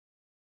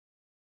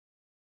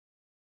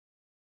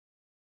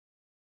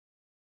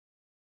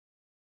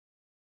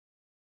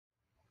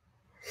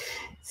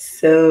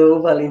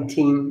So,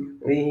 Valentin,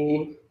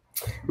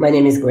 my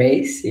name is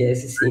Grace.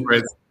 Yes, you see.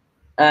 Great.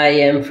 I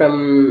am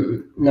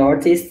from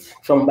Northeast,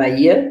 from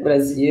Bahia,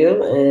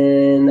 Brazil,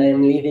 and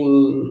I'm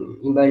living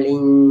in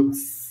Berlin,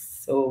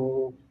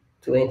 so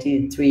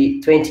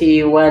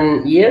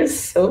 21 years,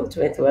 so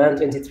 21,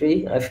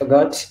 23, I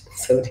forgot.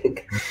 So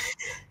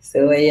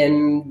I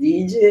am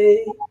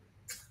DJ,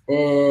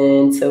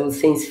 and so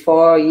since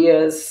 4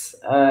 years,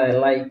 I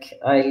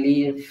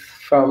live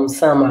from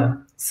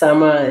summer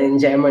in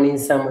Germany,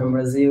 summer in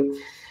Brazil.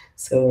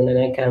 So then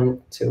I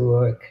come to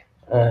work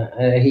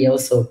here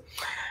also.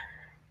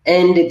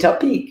 And the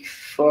topic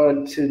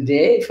for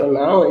today, for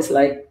now, is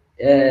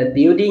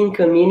building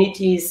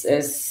communities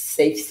as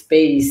safe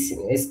space,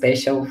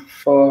 especially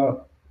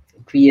for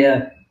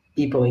queer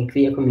people in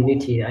queer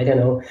community. I don't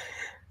know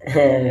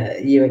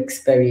your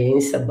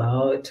experience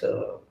about,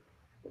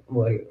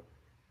 well,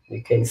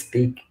 we can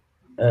speak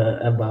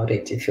about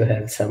it if you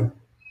have some.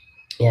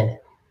 Yeah.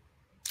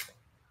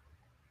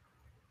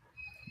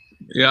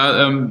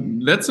 Yeah,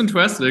 that's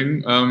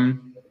interesting. Well,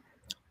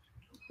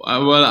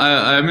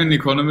 I'm an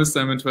economist.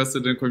 I'm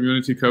interested in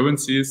community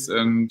currencies,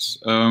 and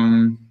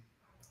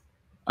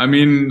I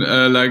mean,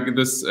 like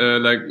this, well,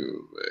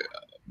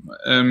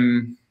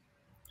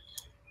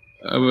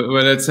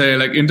 let's say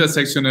like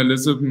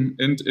intersectionalism.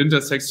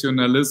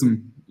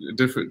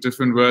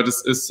 Different word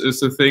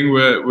is a thing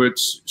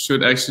which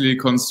should actually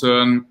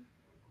concern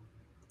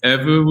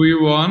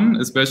everyone,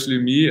 especially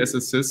me as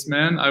a cis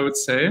man. I would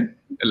say,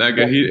 like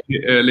a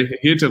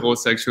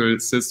heterosexual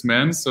cis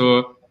man.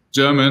 So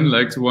German,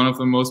 like one of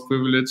the most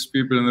privileged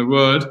people in the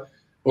world.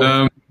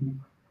 Yeah.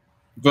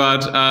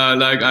 But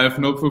like I have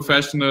no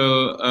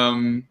professional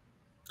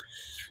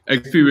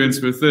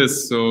experience with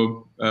this,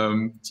 so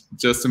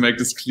just to make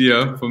this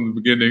clear from the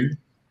beginning.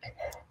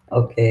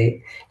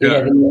 Okay. You Yeah.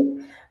 have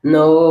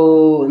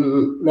no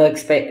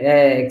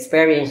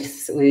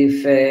experience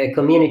with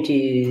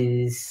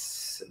communities,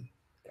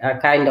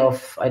 kind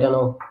of, I don't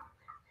know,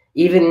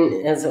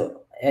 even as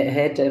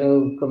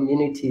hetero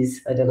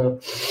communities, I don't know.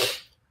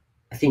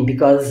 I think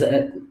because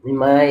in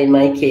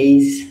my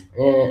case,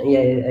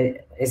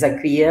 as a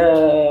queer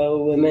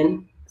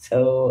woman,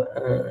 so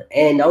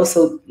and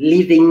also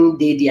living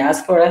the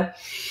diaspora,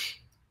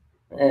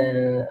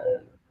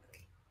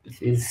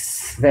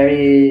 is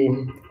very,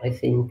 I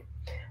think,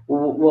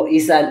 what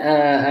is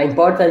an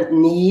important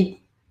need.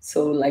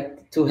 So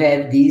like to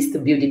have this, to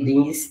build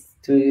this,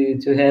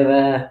 to have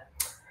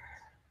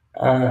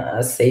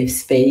a safe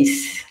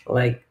space,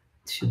 like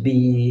to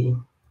be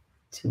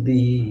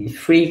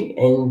free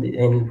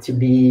and to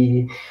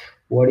be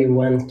what you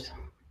want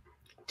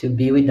to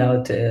be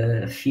without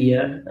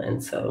fear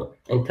and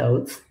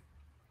thoughts.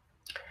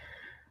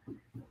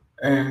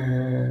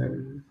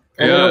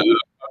 Yeah,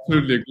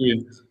 absolutely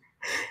agree.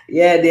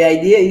 Yeah, the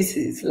idea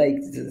is like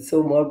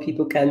so more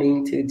people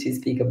coming to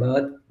speak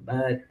about,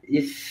 but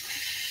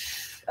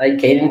if I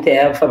can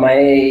tell from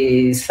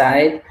my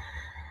side,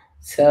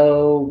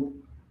 so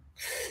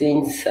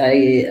since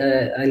I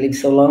live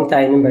so long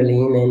time in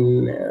Berlin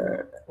and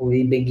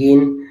we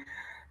begin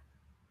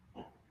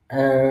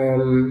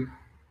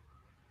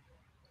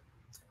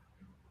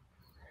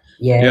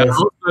yes. Yeah,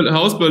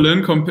 how's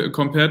Berlin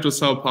compared to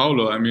Sao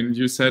Paulo? I mean,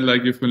 you said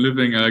like you've been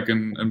living like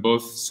in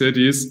both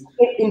cities.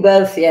 In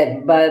both, yeah,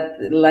 but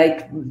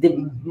like the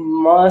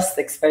most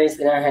experience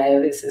that I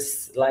have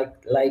is like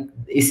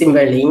it's in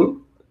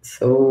Berlin.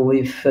 So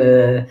with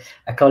a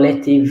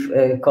collective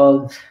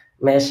called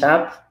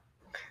Mashup.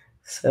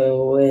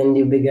 So when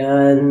you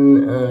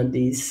began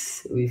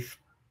this with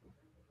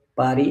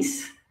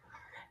parties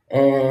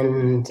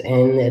and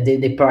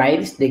the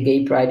pride, the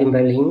gay pride in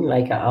Berlin,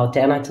 like an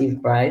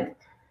alternative pride.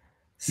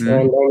 So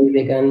and then we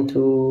began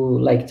to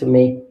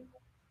make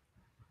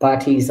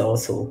parties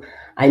also.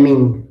 I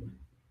mean,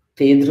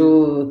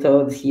 Pedro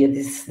told here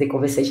the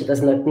conversation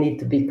does not need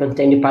to be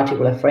contained in a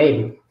particular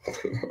frame.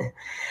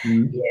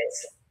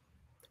 Yes,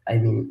 I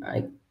mean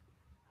I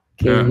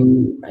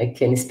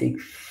can speak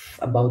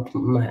about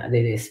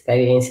the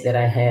experience that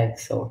I had.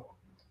 So,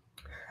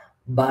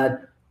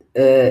 but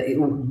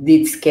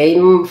this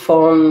came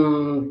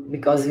from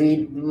because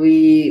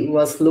we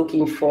was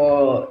looking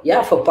for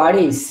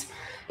parties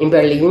in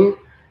Berlin,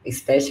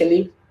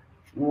 especially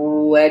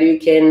where you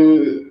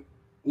can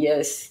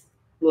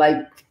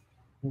like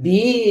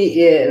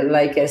be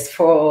like as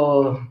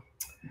for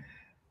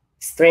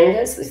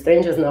strangers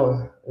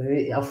no,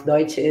 auf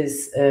Deutsch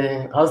is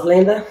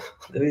Ausländer,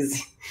 there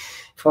is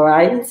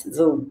Verein,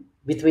 so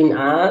between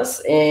us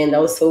and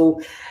also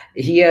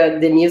hear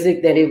the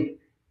music that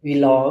we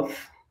love,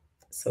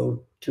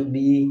 so to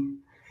be,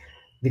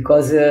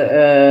 because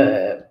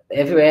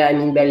everywhere, I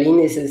mean Berlin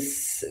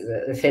is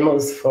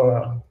famous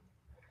for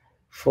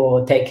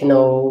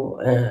techno,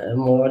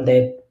 more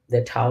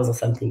that house or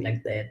something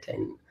like that,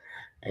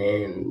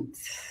 and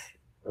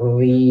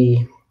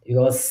we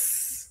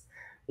was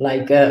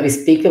like we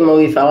speaking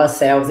with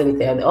ourselves and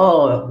said,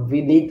 oh,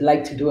 we need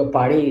like to do a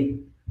party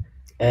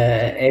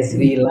as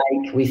we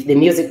like with the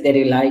music that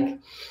we like,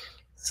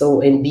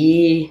 so and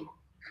be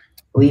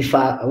with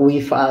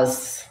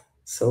us,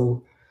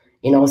 So,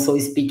 and also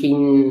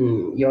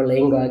speaking your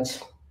language.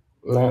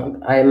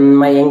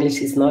 My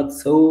English is not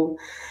so,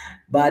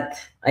 but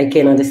I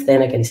can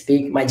understand, I can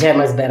speak. My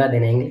German is better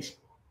than English.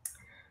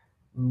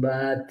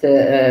 But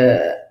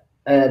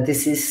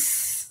this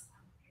is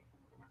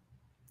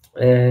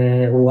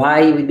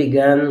why we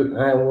began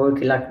work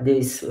like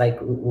this,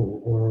 like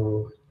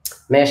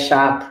mash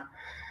up.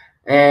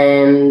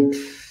 And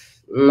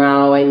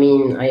now, I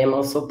mean, I am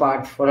also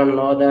part for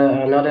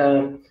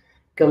another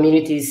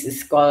communities.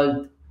 It's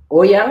called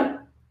Oya.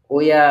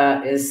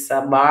 Oya is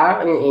a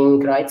bar in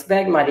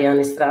Kreuzberg,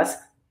 Marianenstraße.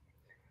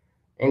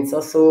 And it's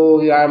also,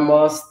 we are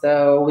most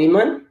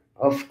women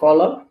of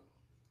color.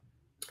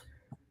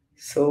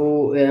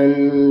 So,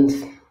 and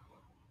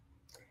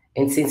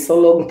since so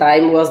long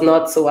time was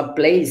not so a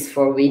place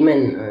for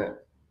women.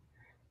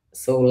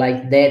 So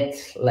like that,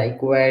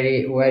 like where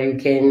you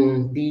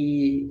can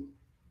be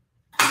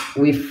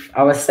with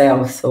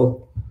ourselves.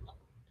 So,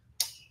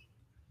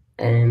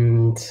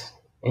 and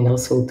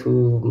also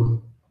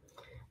to,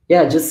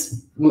 yeah,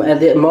 just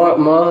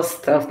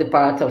most of the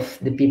part of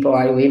the people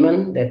are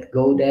women that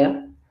go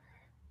there.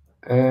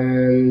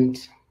 And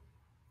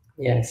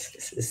yes,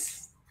 this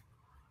is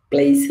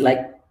place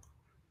like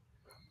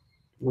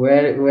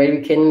where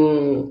we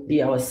can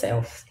be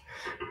ourselves,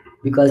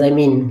 because I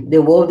mean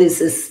the world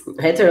is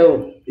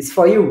hetero, is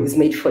for you, is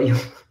made for you.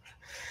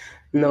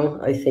 No,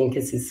 I think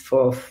this is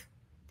for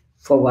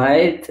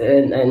white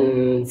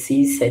and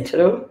cis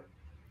hetero.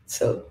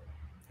 So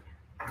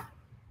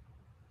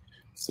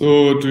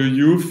do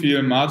you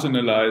feel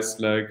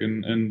marginalized, like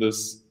in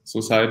this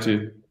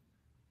society?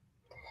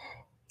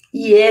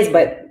 yes,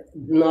 but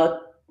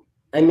not,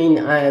 I mean,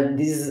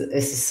 this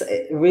is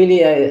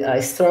really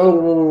a strong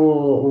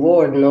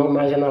word, no,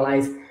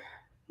 marginalized.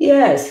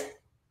 Yes,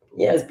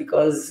 yes,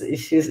 because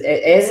if you,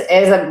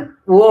 as a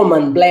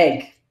woman,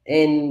 black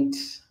and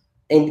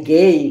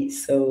gay,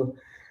 so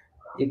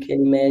you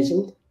can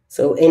imagine.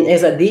 So, and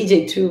as a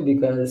DJ too,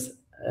 because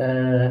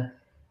I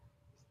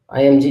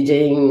am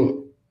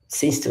DJing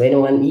since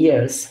 21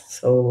 years.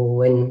 So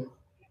when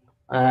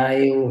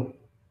I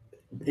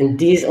in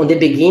this on the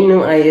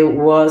beginning, I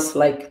was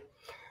like,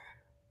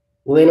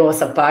 when it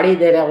was a party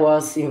that I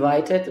was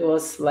invited,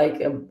 was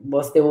like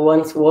was the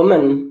one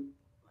woman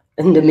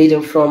in the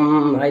middle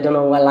from, I don't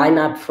know, a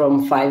lineup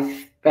from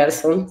 5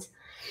 persons.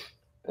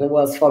 It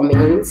was 4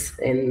 minutes,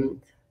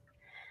 and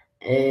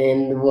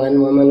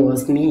one woman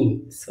was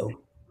me. So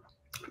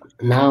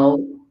now,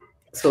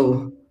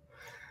 so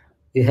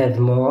you have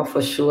more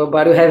for sure,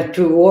 but you have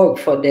to work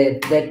for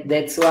that.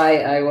 That's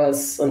why I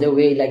was on the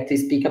way, like, to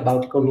speak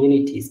about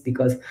communities,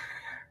 because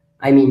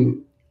I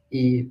mean,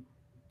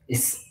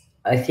 it's,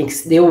 I think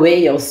it's the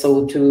way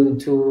also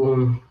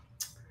to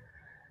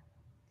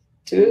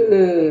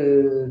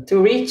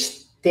reach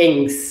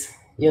things,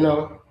 you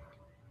know.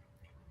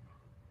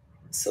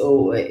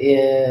 So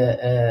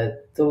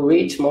to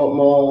reach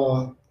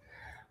more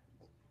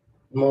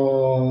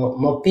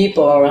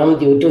people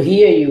around you to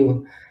hear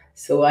you.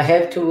 So I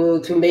have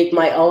to make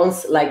my own,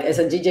 like as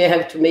a DJ, I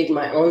have to make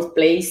my own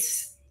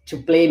place to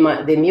play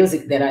the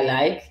music that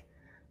I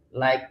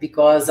like,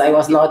 because I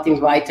was not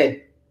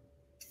invited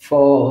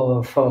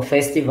for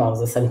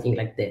festivals or something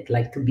like that,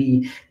 like to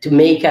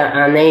make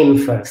a name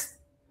first.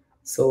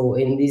 So,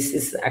 and this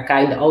is a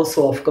kind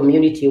also of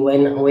community,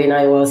 when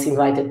I was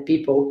invited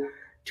people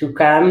to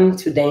come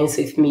to dance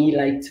with me,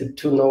 like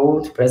to know,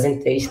 to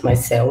present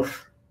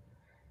myself.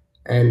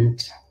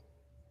 And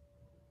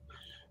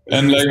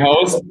like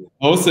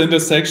how's the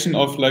intersection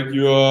of like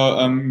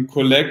your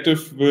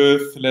collective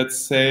with, let's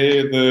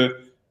say, the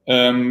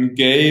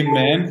gay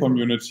man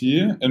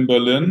community in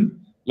Berlin?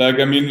 Like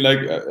I mean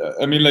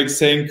like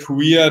saying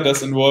queer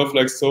does involve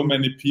like so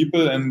many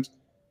people, and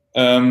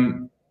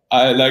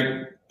I, like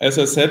as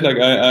I said, like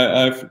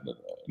I've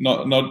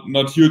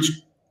not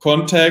huge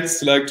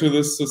contacts like to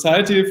this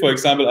society. For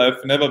example,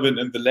 I've never been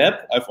in the lab.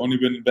 I've only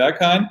been in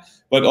Berghain,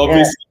 but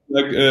obviously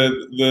like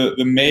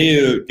the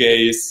male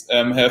gays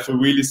have a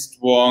really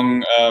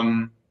strong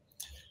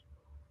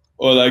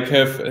or like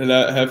have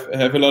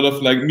a lot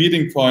of like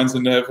meeting points,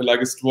 and they have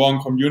like a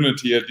strong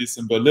community, at least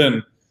in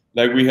Berlin.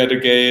 Like we had a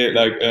gay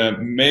like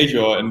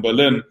major in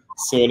Berlin.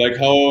 So like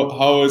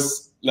how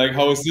is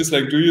this,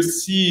 like do you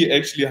see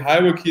actually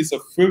hierarchies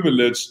of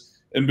privilege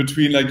in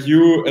between, like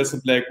you as a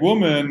black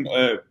woman,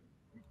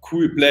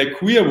 black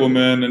queer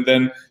woman, and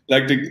then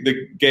like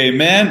the gay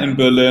man in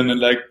Berlin, and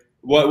like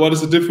what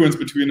is the difference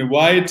between a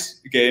white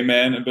gay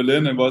man in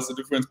Berlin, and what's the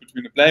difference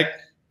between a black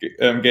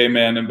gay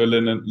man in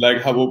Berlin, and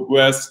like how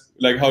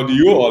do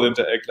you all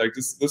interact? Like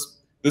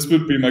this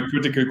would be my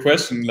critical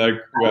question. Like,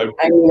 well,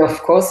 I mean,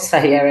 of course, it's a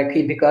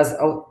hierarchy, because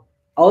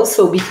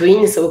also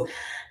between, so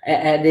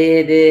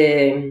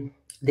the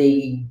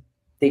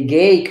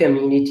gay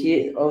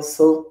community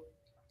also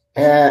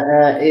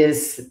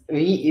is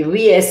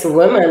we as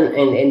women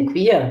and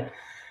queer.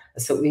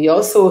 So we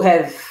also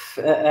have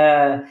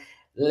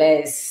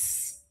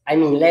less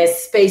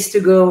space to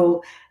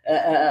go,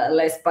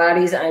 less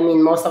parties. I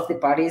mean, most of the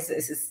parties,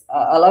 this is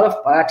a lot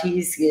of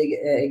parties,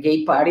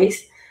 gay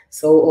parties.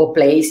 So, or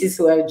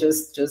places where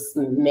just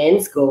men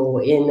go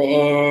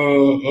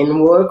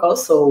and work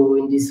also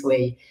in this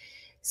way.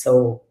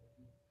 So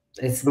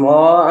it's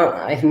more,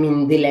 I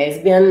mean, the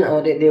lesbian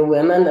or the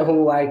women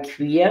who are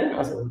queer,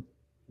 also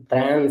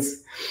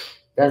trans,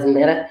 doesn't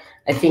matter.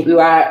 I think we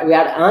are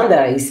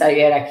under this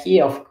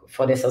hierarchy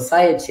for the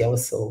society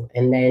also,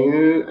 and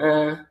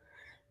then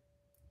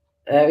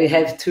we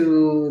have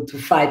to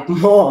fight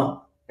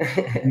more.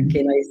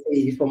 Can I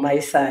say from my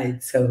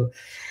side? So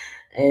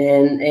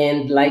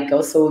and like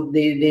also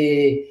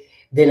the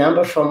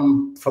number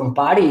from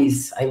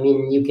parties. I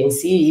mean, you can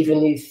see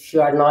even if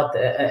you are not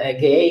a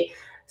gay,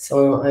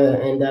 so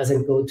and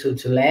doesn't go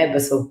to lab.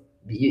 So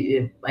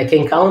I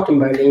can count in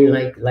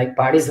Berlin like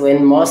parties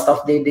when most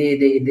of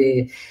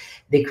the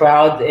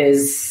crowd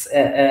is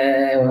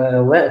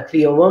well,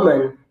 queer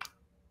woman.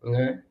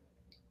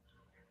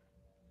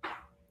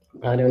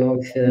 I don't know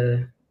if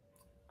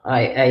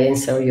I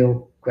answer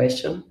your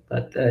question,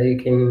 but you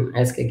can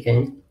ask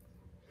again.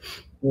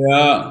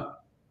 Yeah.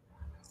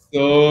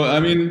 So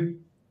I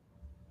mean,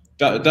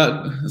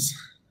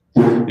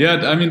 yeah,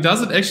 I mean,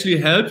 does it actually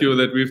help you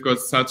that we've got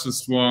such a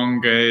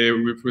strong gay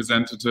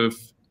representative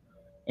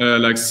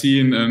like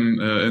scene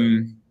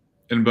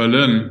in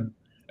Berlin?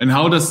 And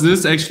how does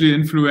this actually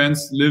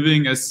influence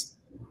living as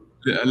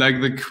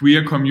like the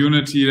queer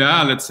community?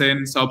 Yeah, let's say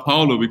in Sao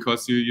Paulo,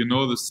 because you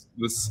know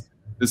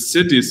the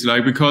cities,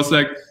 like, because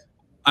like,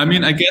 I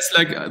mean, I guess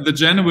like the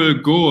general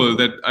goal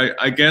that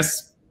I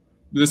guess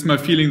this is my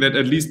feeling that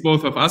at least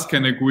both of us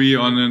can agree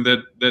on, and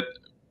that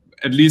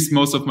at least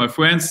most of my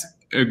friends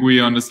agree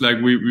on, is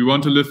like we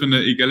want to live in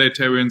an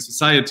egalitarian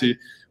society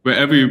where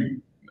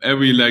every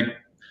like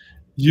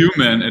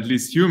human, at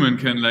least human,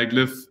 can like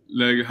live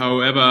like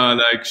however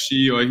like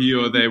she or he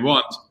or they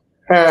want.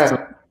 So,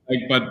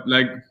 like, but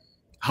like,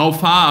 how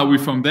far are we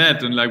from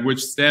that, and like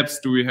which steps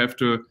do we have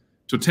to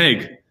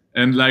take,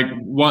 and like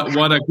what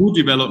are good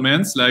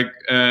developments, like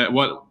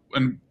what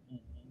and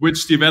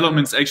which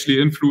developments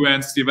actually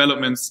influence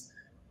developments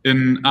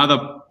in other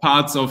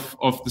parts of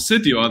the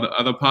city or the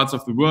other parts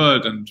of the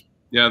world. And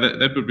yeah,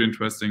 that would be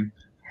interesting.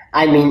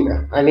 I mean,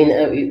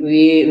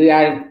 we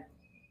are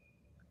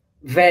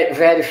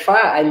very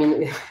far. I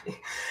mean,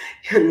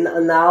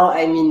 now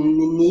I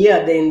mean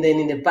near than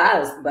in the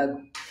past, but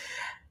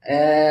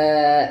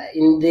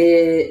in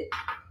the,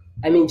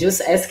 I mean,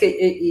 just ask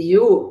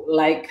you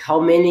like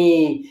how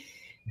many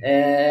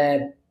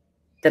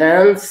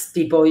trans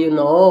people you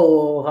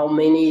know, how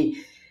many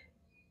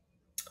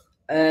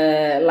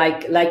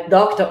like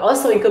doctor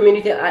also in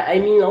community. I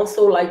mean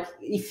also like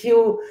if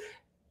you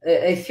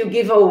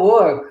give a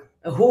work,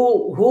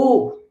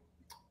 who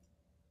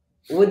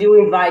would you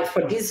invite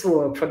for this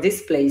work, for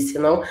this place,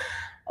 you know,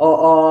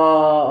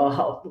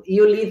 or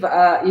you live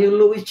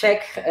you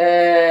check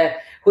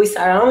who is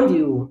around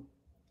you.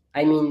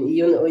 I mean,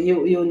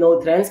 you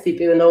know trans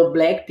people, you know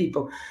black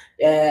people.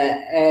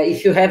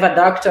 If you have a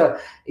doctor,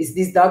 is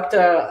this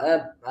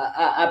doctor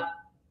a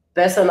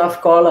person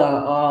of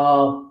color,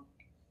 or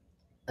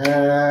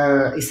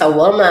is a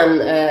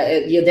woman?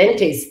 Your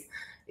dentist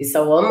is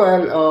a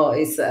woman, or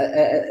is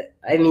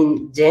I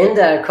mean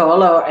gender,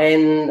 color,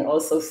 and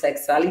also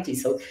sexuality.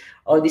 So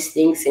all these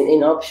things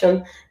in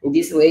option. In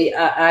this way,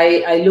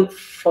 I look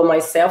for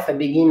myself. I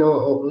begin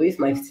with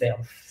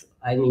myself.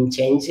 I mean,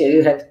 change.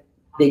 You have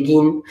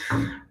begin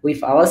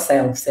with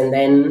ourselves, and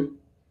then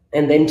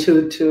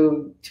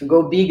to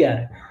go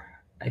bigger.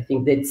 I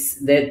think that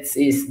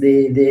is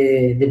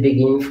the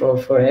begin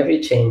for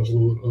every change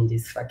in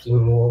this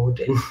fucking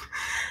world.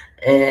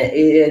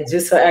 And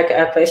just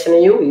a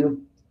question,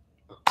 you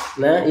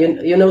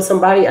know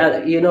somebody,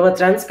 you know a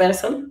trans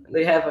person? Do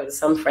you have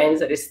some friends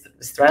that is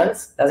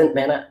trans? Doesn't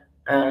matter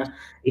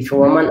if a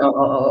woman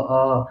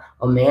or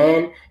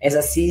man, as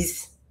a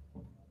cis.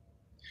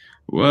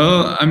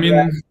 Well, I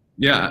mean,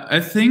 yeah, I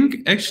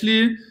think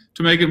actually,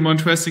 to make it more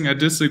interesting, I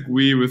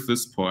disagree with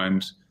this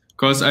point.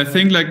 Because I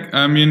think, like,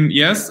 I mean,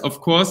 yes,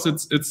 of course,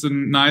 it's a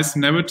nice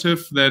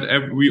narrative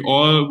that we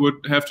all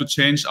would have to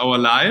change our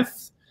life,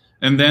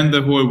 and then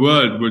the whole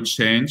world would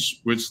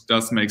change, which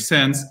does make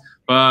sense.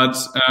 But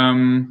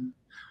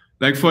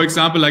like, for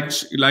example,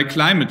 like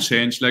climate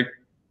change, like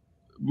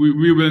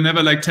we will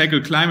never like tackle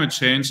climate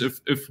change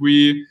if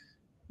we,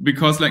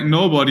 because like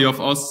nobody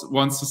of us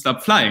wants to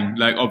stop flying.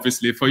 Like,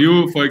 obviously, for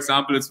you, for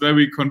example, it's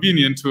very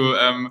convenient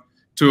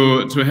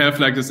to have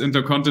like this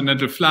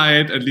intercontinental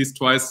flight at least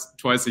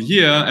twice a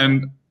year,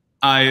 and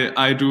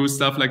I do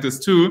stuff like this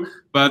too.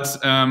 But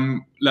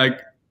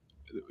like,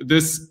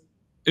 this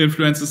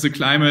influences the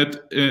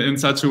climate in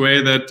such a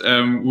way that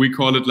we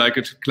call it like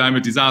a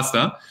climate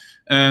disaster.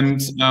 And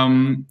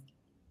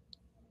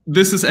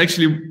this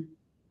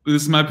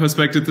is my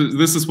perspective.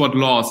 This is what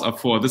laws are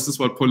for. This is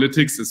what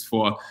politics is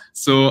for.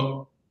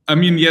 So, I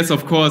mean, yes,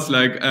 of course,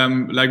 like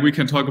we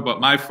can talk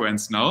about my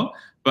friends now,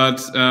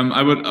 but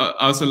I would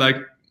also like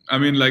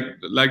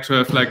to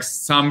have like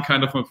some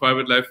kind of a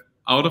private life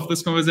out of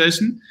this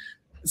conversation.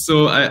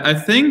 So I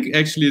think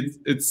actually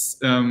it's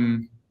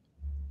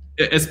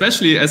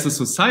especially as a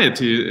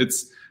society,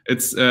 it's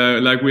it's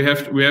like we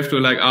have to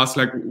like ask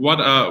like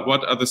what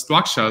are the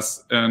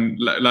structures and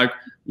like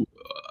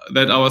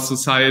that our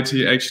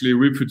society actually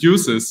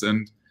reproduces,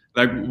 and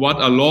like what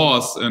are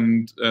laws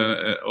and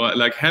or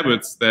like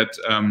habits that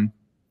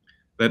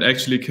that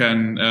actually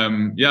can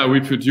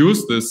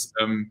reproduce this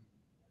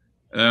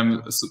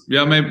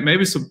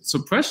maybe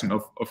suppression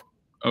of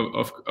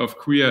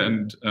queer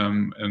and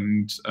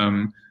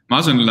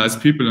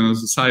marginalized people in the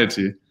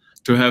society.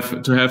 To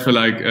have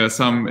like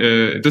some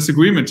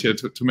disagreement here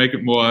to make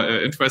it more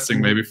interesting,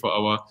 maybe for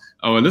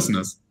our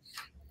listeners.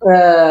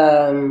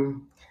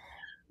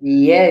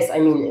 Yes, I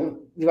mean,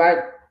 you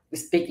are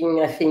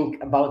speaking, I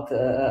think, about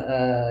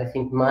I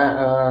think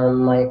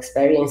my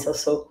experience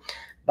also,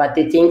 but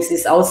the things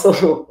is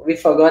also we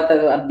forgot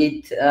a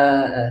bit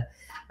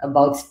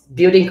about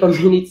building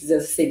communities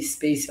as a safe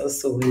space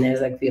also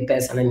as a queer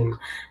person. I mean,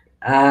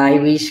 I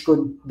wish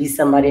could be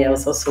somebody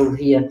else also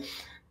here,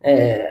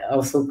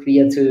 also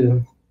queer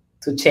to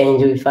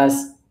change with us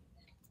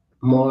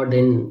more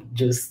than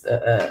just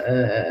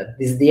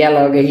this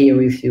dialogue here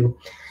with you.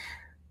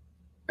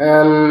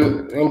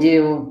 And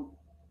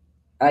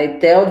I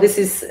tell this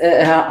is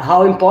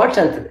how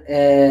important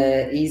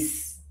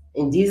is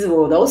in this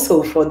world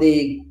also for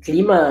the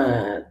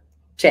climate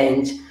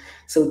change.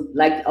 So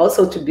like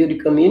also to build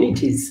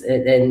communities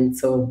and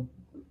so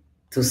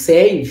to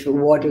save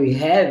what we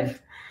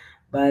have,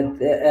 but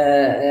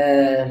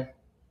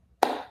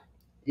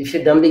if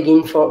you don't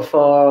begin for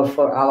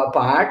our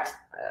part,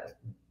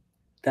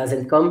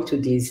 doesn't come to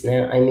this.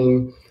 No? I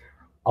mean,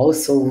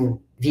 also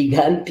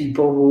vegan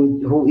people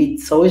who eat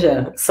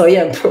soya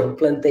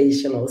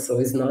plantation also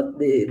is not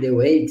the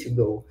way to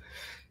go.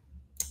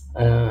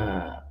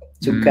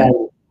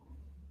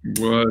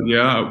 Well,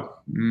 yeah.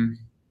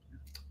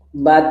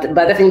 But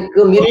I think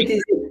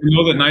communities. You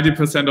know that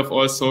 90% of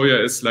all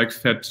soya is like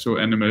fed to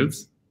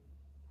animals.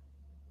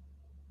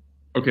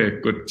 Okay,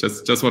 good.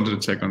 Just wanted to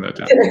check on that.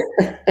 Yeah.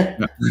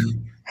 Yeah.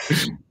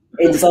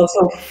 It's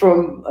also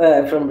from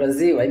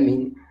Brazil. I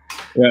mean.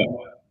 Yeah.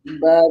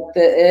 But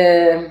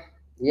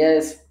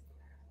yes,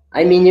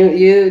 I mean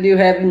you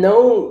have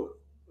no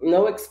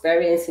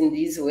experience in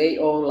this way,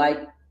 or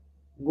like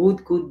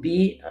good could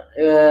be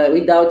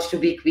without to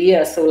be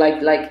queer. So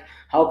like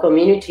how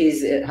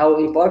communities, how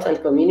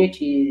important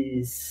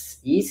communities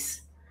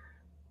is,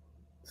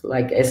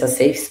 like as a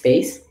safe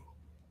space.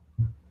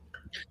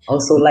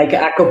 Also like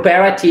a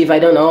cooperative. I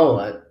don't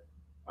know.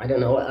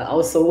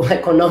 Also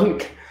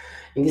economic,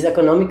 in this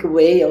economic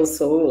way.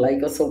 Also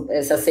like also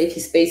as a safe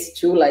space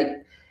too.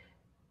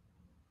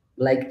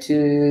 Like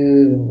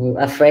to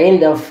a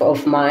friend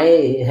of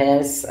mine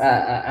has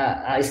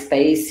a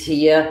space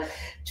here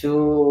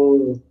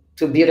to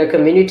build a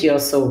community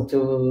also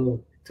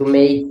to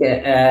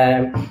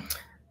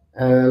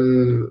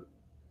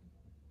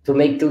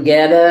make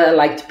together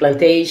like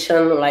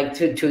plantation, like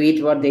to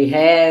eat what they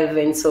have,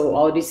 and so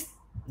all this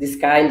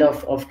kind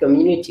of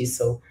community.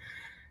 So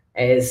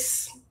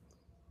as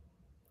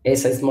a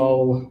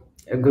small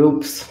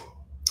groups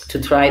to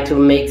try to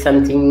make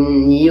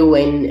something new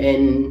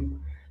and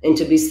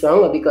to be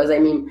stronger, because I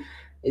mean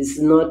it's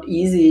not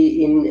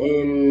easy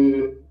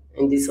in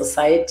this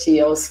society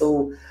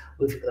also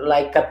with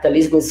like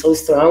capitalism is so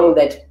strong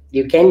that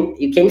you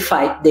can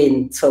fight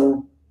then.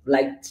 So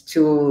like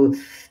to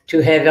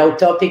have a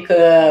utopic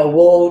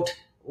world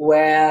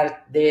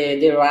where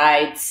the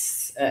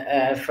rights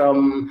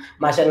from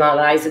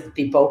marginalized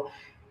people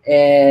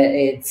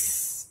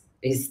it's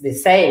the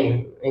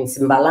same, it's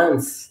in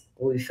balance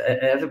with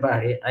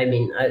everybody. I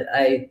mean,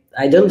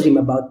 I don't dream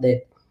about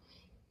that.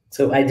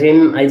 So I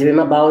dream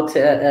about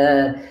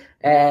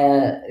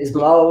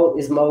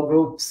small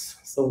groups.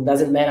 So it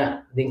doesn't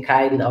matter the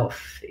kind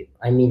of.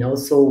 I mean,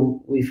 also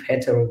with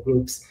hetero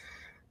groups,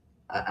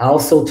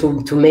 also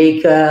to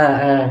make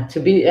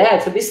to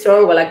be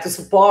strong, or like to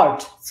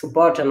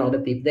support another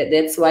people.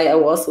 That's why I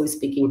was also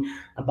speaking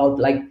about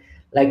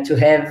like to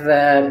have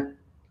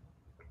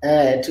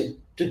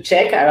to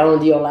check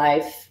around your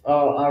life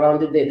or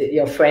around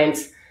your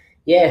friends.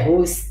 Yeah,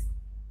 who's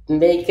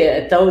make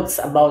thoughts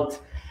about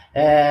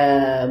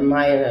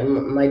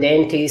my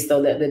dentist,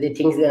 or the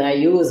things that I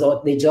use,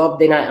 or the job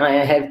that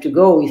I have to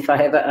go. If I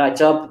have a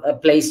job, a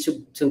place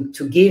to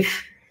give,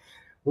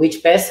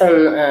 which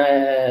person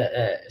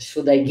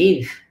should I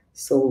give?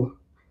 So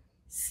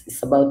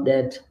it's about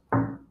that.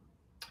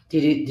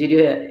 Did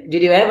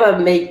you ever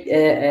make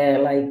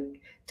like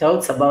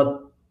thoughts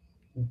about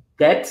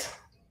that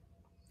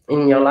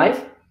in your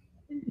life?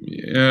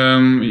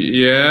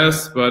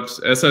 Yes, but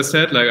as I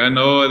said, like I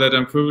know that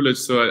I'm privileged,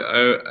 so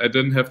I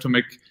didn't have to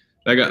make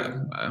like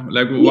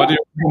what do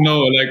you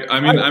know? Like I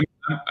mean,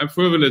 I'm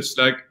privileged.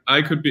 Like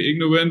I could be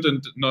ignorant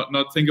and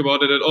not think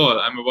about it at all.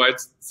 I'm a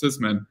white cis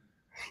man.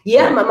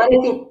 Yeah, so. I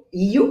think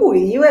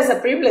you as a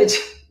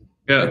privileged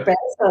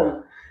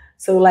person.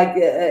 So like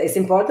it's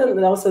important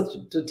also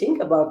to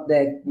think about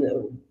that.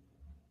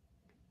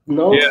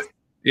 No. Yeah.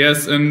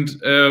 Yes, and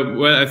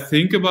well, I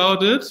think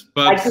about it,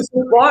 but Like to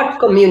support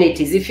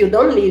communities. If you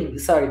don't live,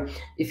 sorry,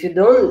 if you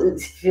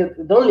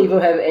don't live or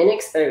have any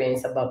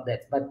experience about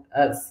that, but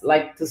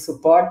like to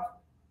support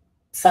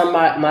some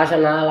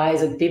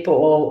marginalized people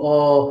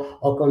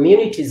or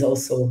communities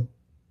also.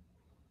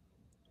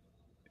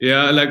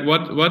 yeah, like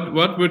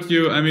what would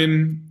you? I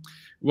mean,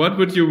 what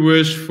would you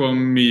wish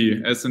from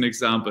me as an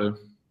example?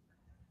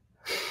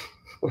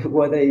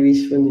 What I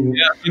wish from you.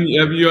 Yeah, I mean,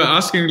 you're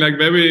asking like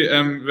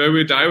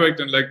very direct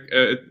and like.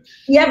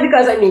 Yeah,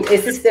 because I mean,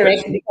 it's just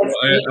direct because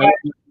I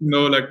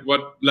know like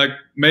what like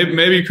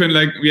maybe you can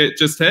like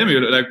just tell me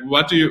like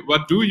what do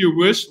you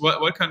wish,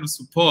 what kind of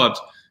support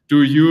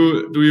do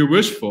you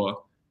wish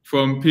for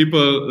from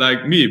people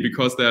like me,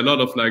 because there are a lot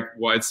of like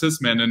white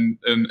cis men in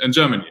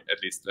Germany, at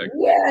least, like.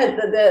 Yeah,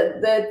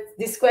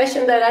 this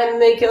question that I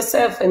make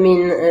yourself, I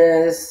mean,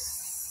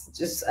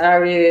 just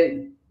are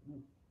me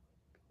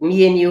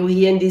and you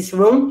here in this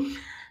room,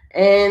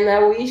 and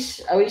I wish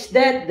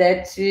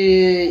that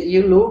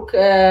you look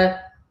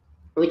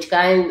which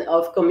kind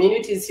of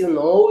communities you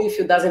know. If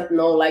you doesn't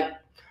know, like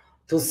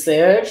to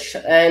search,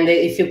 and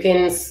if you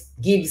can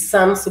give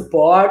some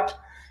support,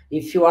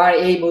 if you are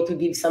able to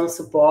give some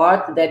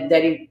support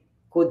that you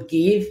could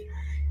give,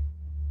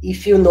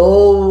 if you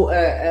know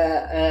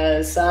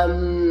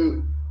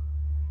some,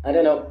 I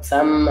don't know,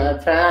 some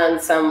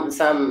trans,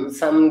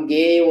 some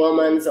gay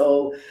women,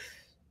 or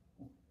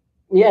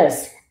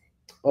yes,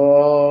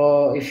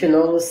 or if you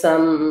know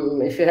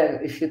some, if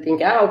you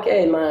think,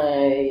 okay,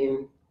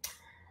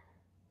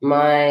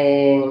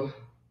 my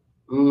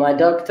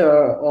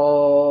doctor,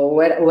 or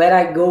where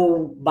I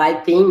go buy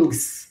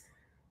things,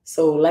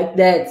 so like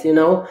that,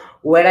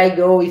 where I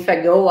go, if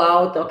I go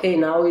out, okay,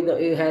 now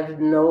you have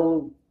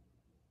no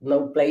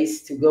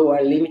place to go,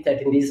 are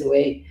limited in this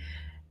way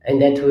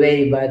and that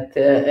way, but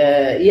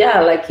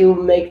yeah, like you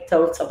make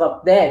thoughts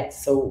about that.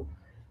 So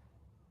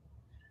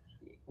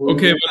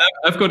Okay, well,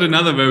 I've got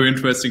another very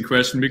interesting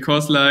question,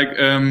 because like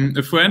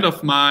a friend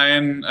of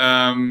mine,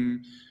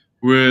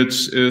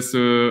 which is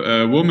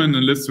a woman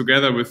and lives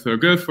together with her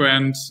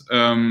girlfriend.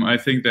 I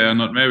think they are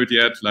not married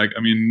yet. Like,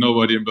 I mean,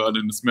 nobody in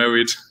Berlin is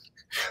married.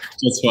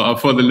 Just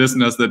for the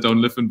listeners that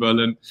don't live in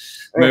Berlin,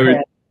 married.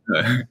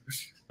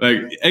 Like,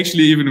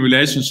 actually, even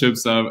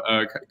relationships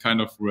are kind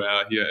of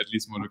rare here, at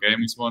least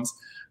monogamous ones.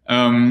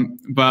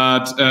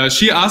 But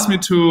she asked me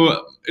to,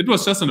 it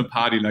was just on a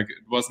party, like it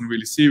wasn't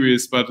really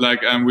serious, but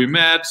like we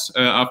met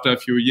after a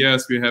few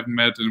years. We haven't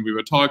met, and we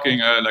were talking,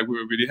 like we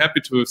were really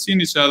happy to have seen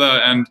each other.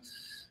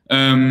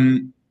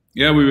 And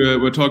yeah, we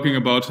were talking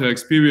about her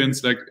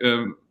experience, like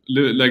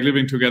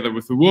living together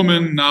with a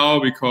woman now,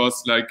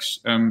 because like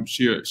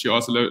she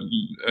also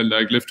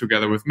like lived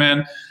together with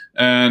men.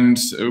 And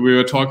we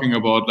were talking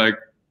about like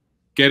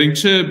getting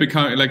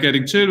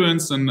children.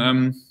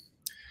 And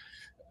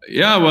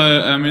yeah,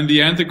 well, in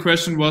the end, the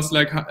question was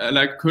like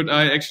could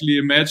I actually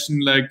imagine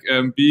like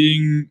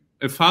being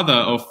a father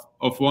of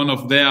one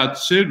of their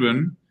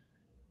children,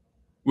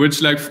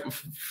 which like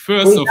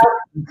first of all,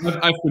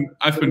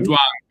 I've been drunk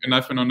and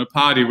I've been on a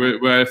party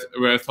where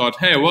I thought,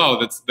 hey, wow,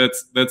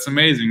 that's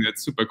amazing,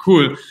 that's super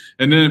cool.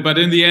 And then, but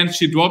in the end,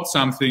 she dropped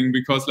something,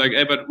 because like,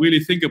 hey, but really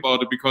think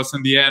about it, because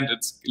in the end,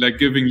 it's like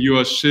giving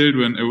your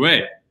children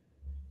away.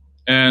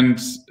 And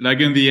like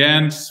in the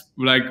end,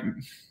 like,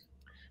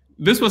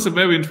 this was a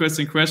very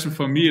interesting question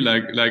for me,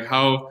 like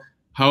how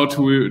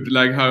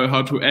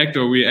to act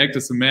or react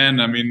as a man.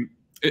 I mean,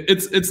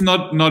 it's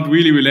not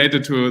really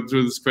related to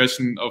this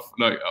question of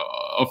like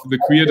of the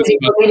queer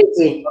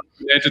discussion,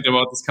 related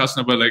about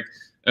discussion about like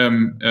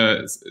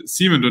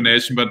semen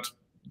donation, but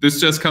this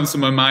just comes to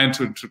my mind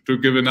to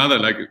give another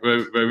like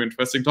very, very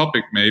interesting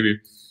topic. Maybe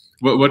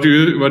what do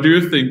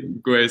you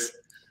think, Grace?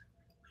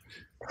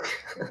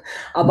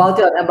 about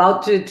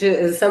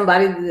to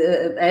somebody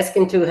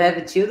asking to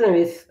have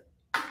children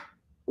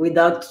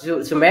without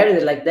to marry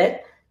like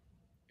that?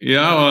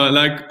 Yeah, or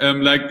like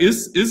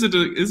is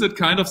it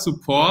kind of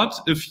support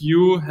if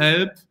you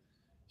help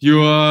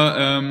your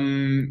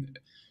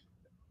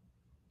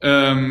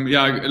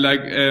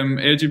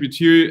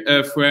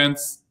LGBT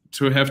friends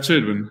to have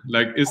children?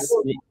 Like,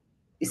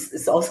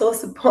 it's also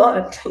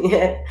support.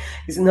 Yeah,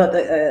 it's not.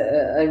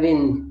 I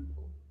mean,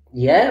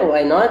 yeah,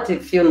 why not?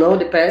 If you know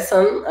the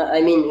person, I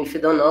mean, if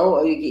you don't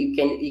know, you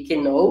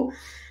can know.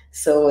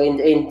 So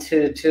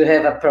to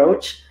have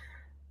approach,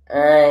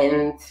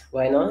 and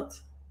why not?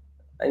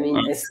 I mean,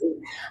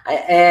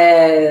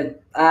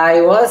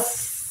 I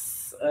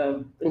was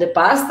in the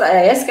past.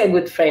 I asked a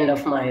good friend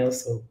of mine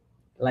also,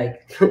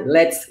 like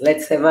let's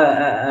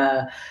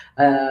have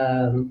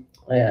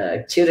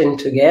children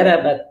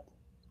together. But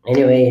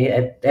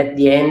anyway, at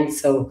the end,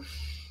 so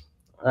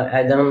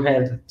I don't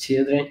have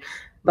children.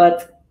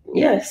 But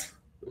yes,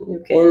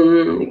 you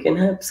can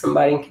help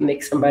somebody, can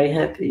make somebody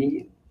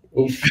happy.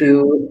 If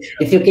you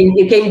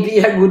can be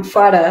a good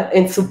father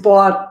and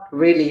support,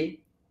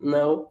 really.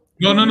 No.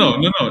 No.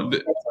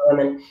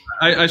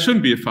 I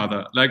shouldn't be a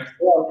father. Like,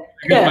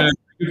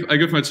 I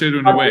give my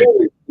children away.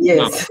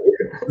 Yes.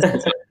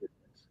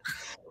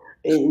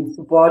 in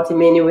support in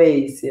many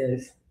ways.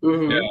 Yes.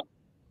 Yeah.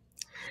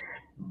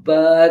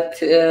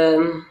 But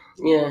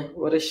yeah,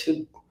 what I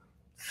should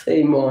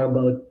say more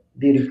about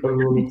beauty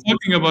community.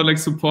 Talking about like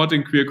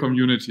supporting queer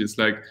communities,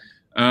 like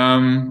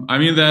I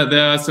mean,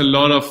 there's a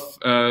lot of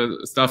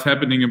stuff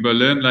happening in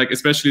Berlin, like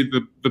especially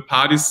the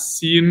party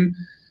scene.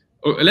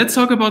 Let's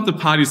talk about the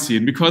party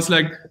scene, because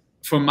like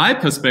from my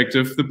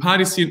perspective, the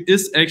party scene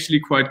is actually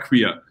quite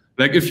queer.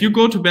 Like if you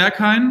go to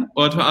Berghain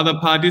or to other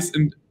parties,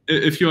 and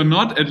if you're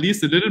not at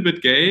least a little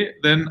bit gay,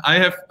 then I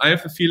have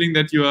a feeling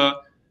that you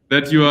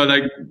are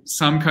like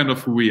some kind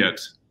of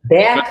weird.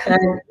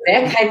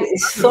 Berghain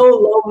is so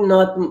long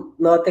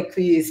not a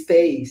queer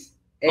space.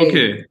 Hey,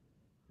 okay.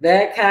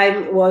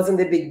 Berghain was in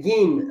the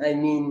beginning. I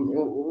mean,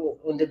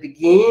 on the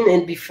beginning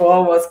and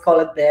before was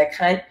called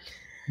Berghain.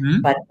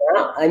 But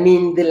now, I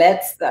mean, the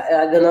last,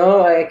 I don't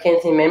know, I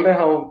can't remember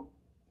how,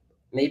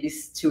 maybe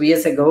it's 2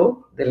 years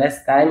ago, the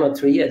last time, or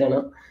 3, I don't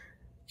know.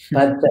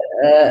 But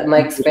my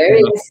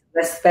experience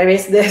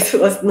that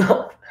was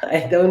not,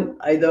 I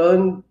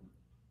don't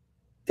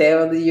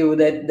tell you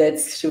that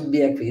should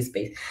be a queer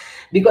space.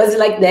 Because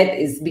like that,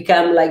 it's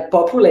become like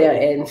popular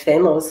and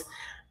famous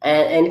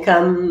and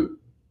come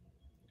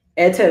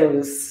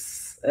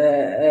heteros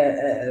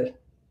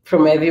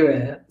from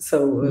everywhere.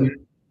 So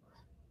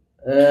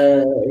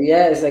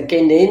yes, I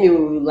can name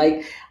you.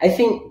 Like I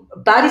think,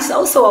 but it's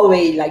also a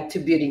way like to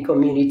building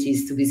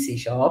communities to be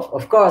social.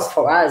 Of course,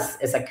 for us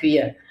as a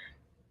queer,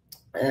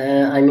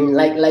 I mean,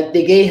 like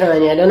the gay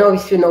honey. I don't know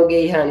if you know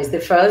gay honey. It's the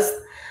first.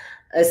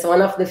 It's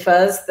one of the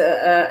first.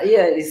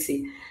 Yeah, you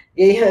see,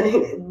 gay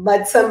honey.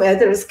 But some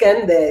heteros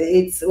came there.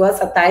 It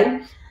was a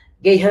time.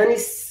 Gay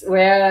honeys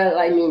were,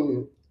 I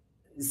mean,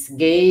 it's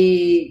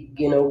gay.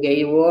 You know,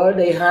 gay world.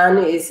 Gay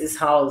honey is his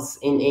house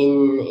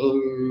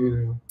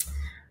in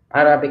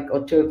Arabic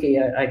or Turkey,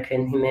 I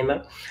can't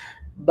remember.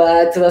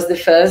 But it was the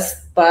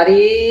first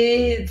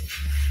party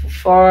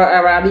for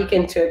Arabic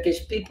and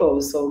Turkish people,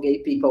 so gay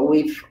people,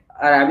 with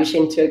Arabic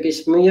and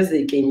Turkish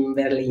music in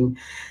Berlin.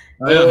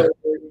 And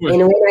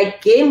when I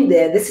came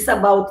there, this is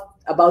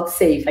about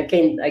safe. I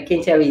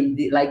can tell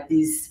you like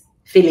this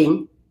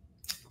feeling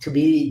to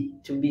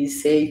be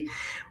safe.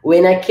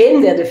 When I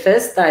came there the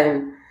first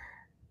time,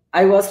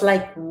 I was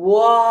like,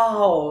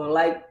 wow,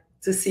 like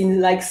to see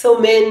like so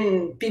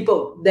many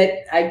people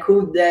that I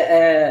could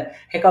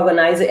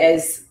recognize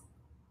as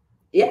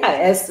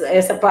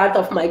a part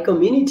of my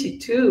community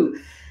too,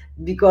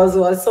 because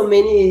there was so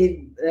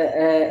many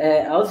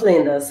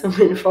Ausländer, so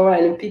many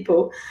foreign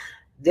people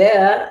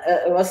there,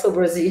 also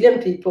Brazilian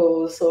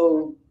people,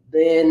 so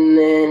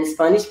then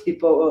Spanish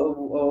people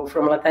or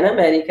from Latin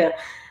America,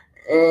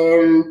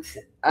 and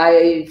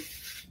I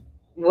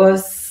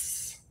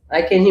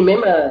can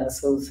remember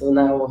so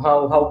now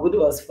how good it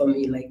was for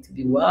me, like to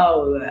be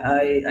wow,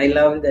 I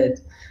love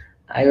that,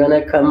 I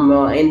wanna come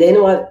more. And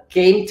then what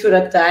came to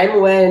the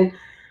time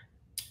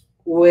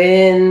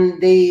when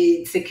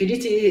the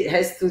security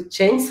has to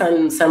change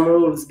some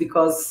rules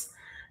because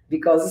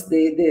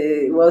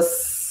the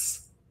was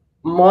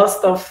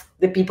most of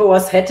the people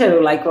was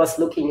hetero, like was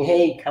looking,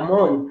 hey, come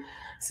on.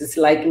 So it's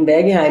like in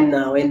Bergheim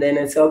now, and then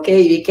it's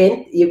okay. You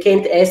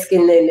can't ask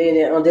on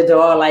the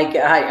door like,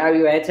 are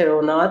you hetero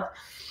or not?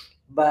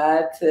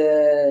 But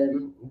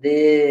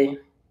they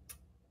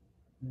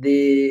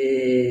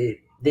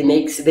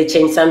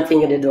changed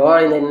something at the door,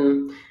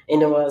 and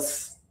it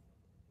was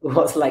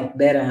like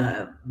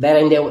better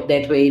in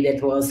that way.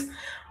 That was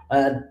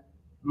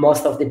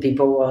most of the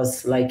people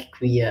was like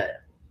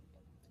queer,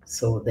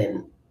 so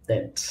then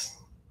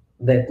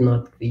that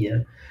not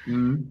queer.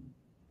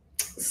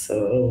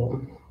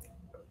 So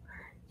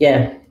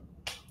yeah.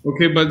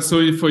 Okay, but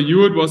so for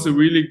you, it was a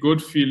really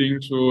good feeling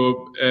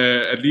to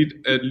at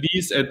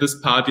least at this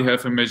party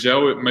have a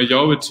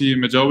majority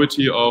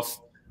of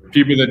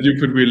people that you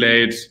could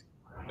relate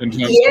in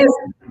terms of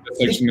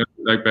intersectional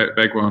like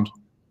background.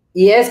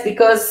 Yes,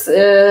 because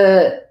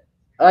I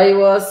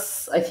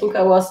think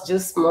I was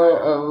just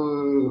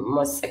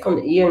my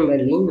second year in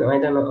Berlin. I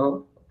don't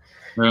know.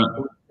 Yeah.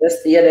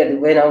 Just the year that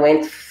when I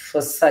went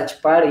for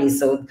such parties.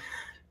 So.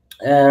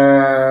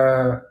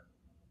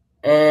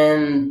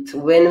 And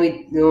when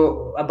we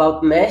know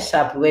about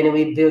mashup, when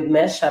we build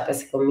mashup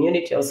as a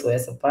community, also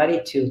as a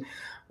party too,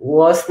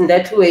 was in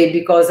that way,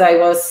 because I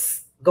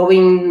was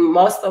going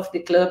most of the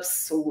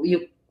clubs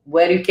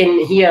where you can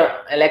hear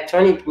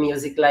electronic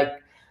music, like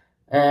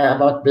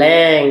about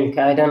Blank,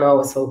 I don't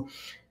know. So,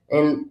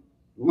 and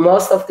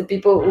most of the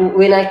people,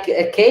 when I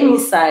came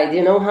inside,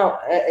 you know how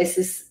it's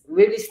this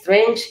really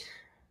strange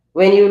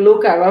when you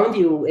look around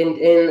you, and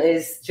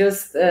it's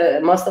just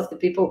most of the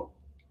people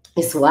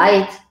is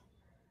white.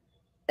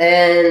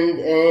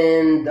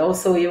 And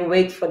also you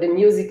wait for the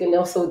music, and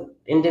also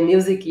in the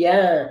music,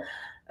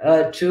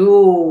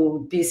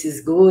 two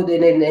pieces good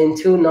and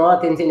two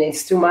not, and then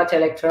it's too much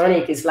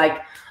electronic. It's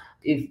like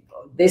if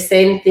the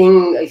same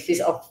thing, if it's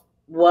of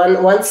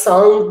one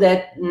song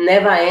that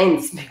never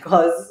ends,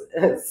 because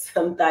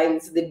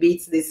sometimes the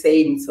beat's the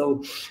same,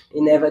 so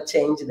you never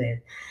change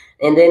that.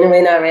 And then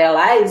when I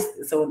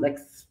realized, so like,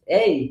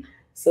 hey,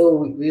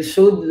 So we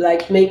should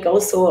like make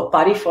also a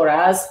party for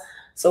us.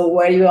 So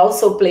where you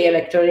also play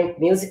electronic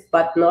music,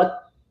 but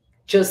not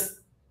just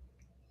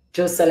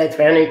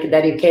electronic,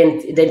 that you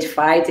can't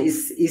identify it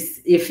is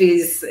if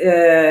it's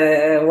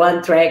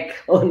one track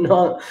or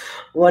not,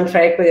 one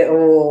track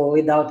or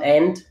without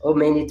end, or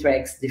many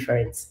tracks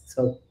difference.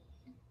 So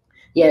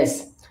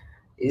yes,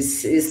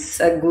 it's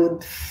a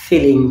good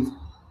feeling.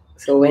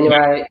 So when you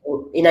are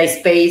in a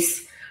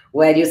space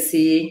where you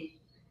see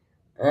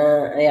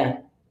yeah,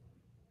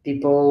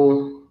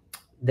 people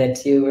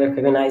that you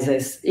recognize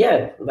as,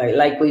 yeah,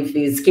 like with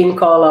his skin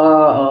color,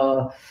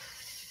 or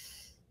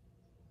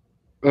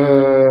I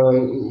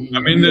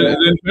mean, the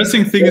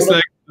interesting thing is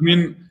like, I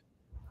mean,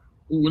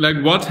 like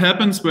what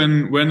happens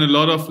when a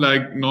lot of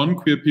like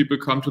non-queer people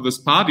come to these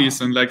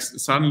parties, and like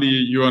suddenly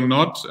you are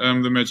not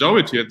the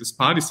majority at these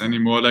parties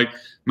anymore. Like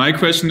my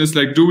question is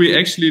like, do we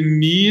actually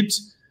need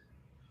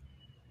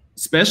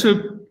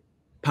special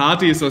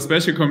parties or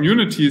special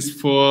communities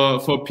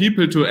for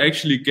people to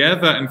actually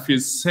gather and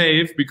feel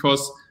safe?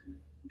 Because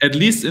at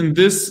least in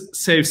this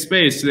safe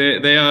space,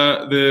 they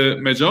are the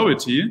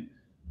majority.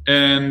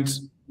 And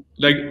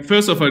like,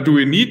 first of all, do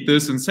we need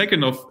this? And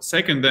second,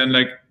 then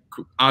like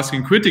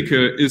asking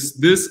critical, is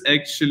this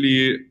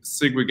actually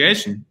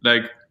segregation?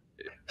 Like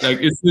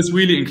is this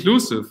really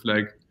inclusive?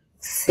 Like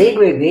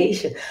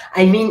segregation.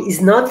 I mean,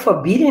 it's not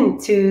forbidden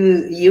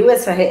to you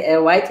as a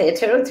white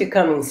hetero to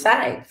come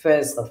inside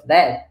first of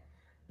that.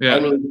 Yeah. I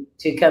mean,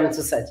 to come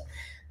to such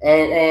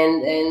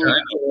and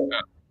yeah.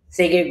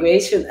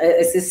 segregation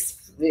is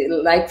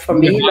like for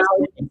me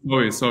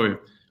now. Sorry.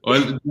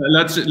 Well,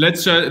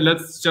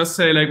 let's just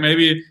say like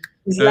maybe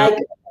it's like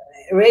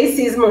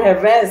racism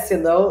reverse, you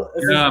know.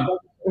 Yeah.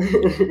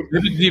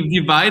 Maybe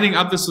dividing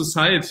up the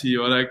society,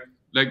 or like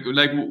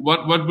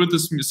what would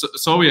this mean?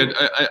 Sorry,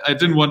 I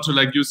didn't want to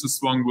like use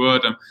this wrong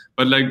word,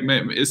 but like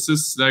is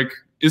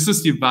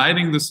this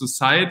dividing the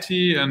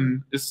society,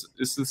 and is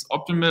this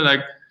optimal?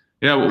 Like,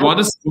 yeah, what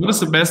is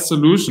the best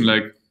solution?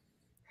 Like,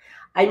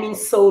 I mean,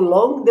 so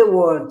long the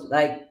world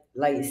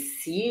like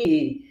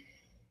see,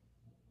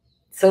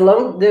 so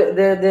long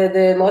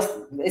the most,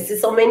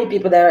 it's so many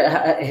people that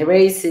are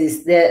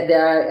racist, that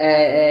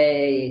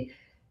are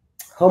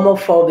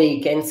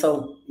homophobic, and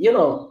so you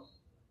know,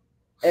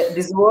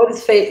 this world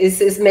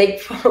is made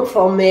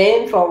for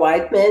men, for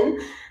white men,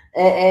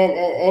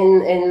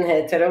 and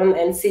hetero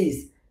and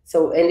cis.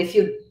 So, and if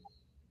you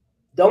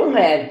don't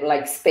have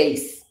like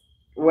space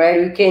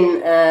where you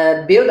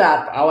can build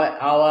up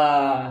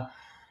our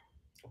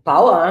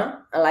power,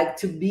 like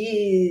to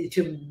be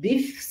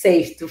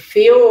safe, to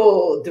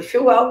feel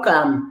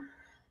welcome,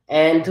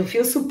 and to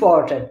feel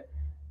supported,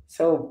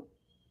 so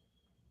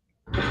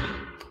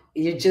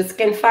you just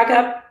can fuck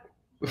up.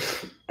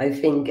 I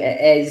think,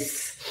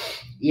 as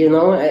you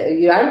know,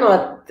 you are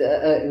not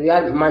you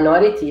are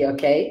minority,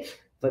 okay,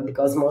 but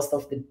because most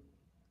of the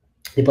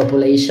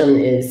population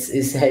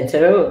is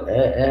hetero,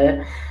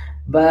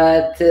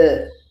 but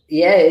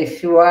yeah,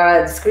 if you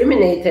are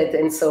discriminated,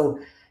 and so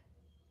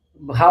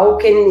how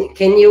can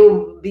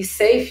you be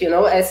safe, you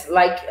know, as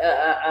like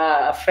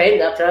a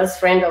friend, a trans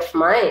friend of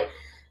mine.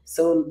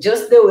 So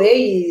just the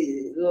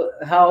way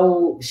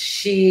how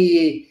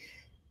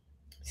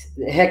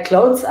her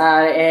clothes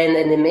are,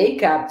 and the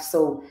makeup,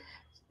 so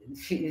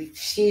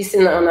she's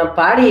on a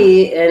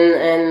party,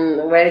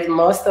 and where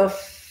most of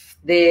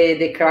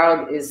the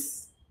crowd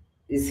is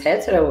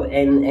hetero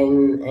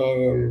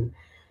and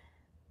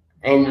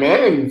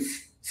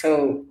men's,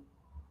 so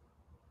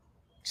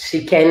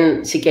she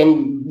can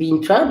be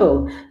in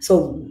trouble.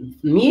 So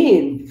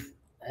me,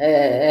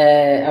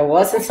 I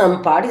was in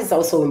some parties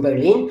also in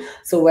Berlin,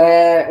 so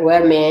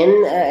where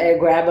men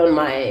grab on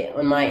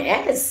my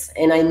ass,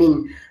 and I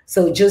mean,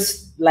 so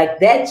just like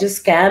that,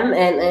 just come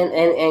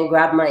and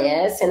grab my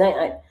ass, and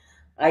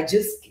I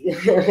just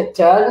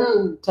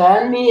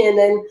turn me, and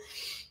then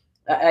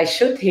I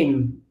shoot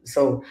him.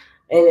 So,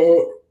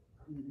 and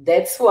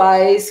that's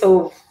why.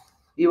 So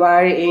you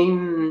are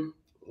in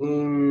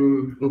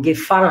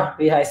Gefahr,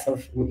 wie heißt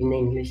das in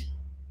English?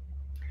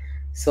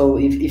 So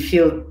if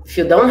you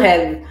don't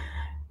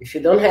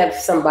have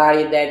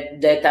somebody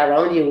that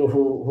around you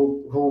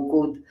who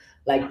could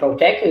like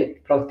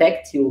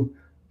protect you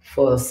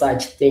for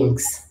such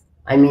things,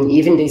 I mean,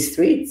 even the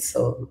streets.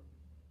 So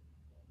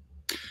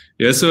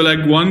yeah, so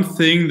like one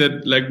thing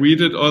that like we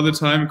did all the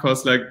time,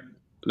 because like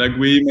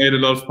we made a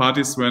lot of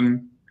parties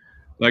when,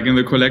 like in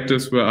the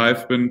collectives where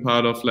I've been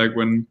part of, like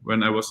when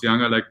I was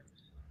younger, like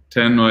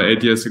 10 or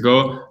 8 years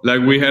ago,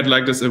 like we had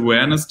like this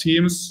awareness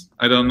teams.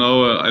 I don't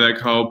know like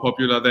how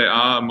popular they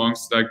are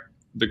amongst like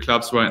the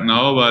clubs right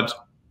now, but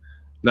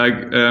like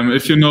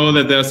if you know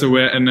that there's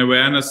an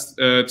awareness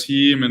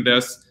team, and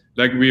there's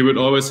like, we would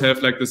always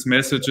have like this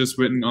messages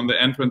written on the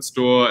entrance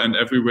door and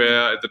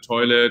everywhere, at the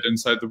toilet,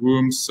 inside the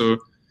rooms, so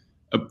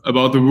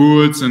about the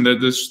rules, and that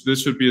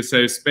this should be a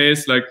safe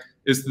space. Like,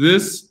 does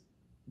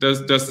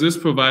this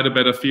provide a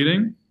better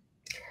feeling?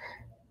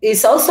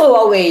 It's also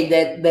a way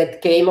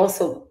that came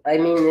also, I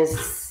mean,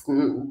 is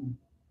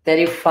that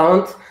you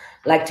found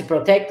like to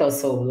protect,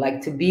 also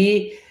like to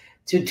be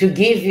to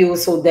give you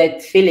so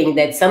that feeling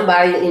that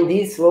somebody in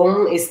this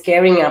room is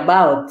caring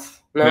about,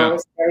 no,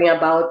 is caring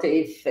about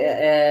if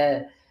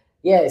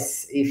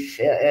yes,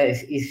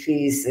 if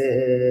he's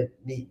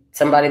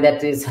somebody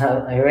that is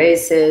a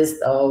racist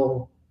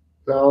or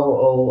no,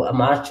 or a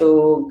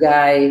macho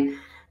guy.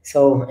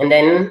 So and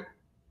then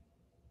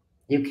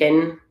you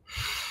can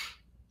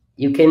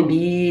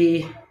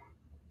be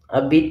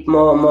a bit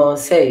more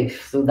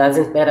safe. So it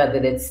doesn't matter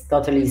that it's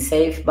totally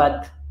safe,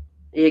 but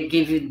it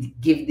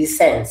give this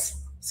sense.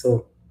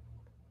 So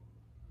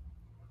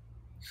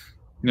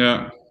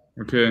yeah,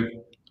 okay.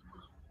 okay.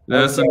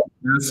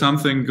 There's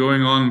something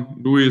going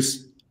on.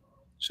 Luis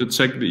should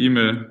check the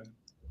email.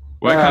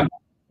 Why Ah, can't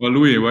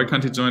Louis? Why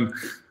can't he join?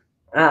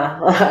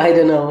 I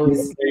don't know who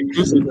is.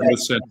 Inclusive in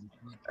the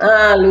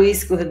chat.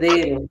 Luis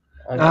Cordeiro.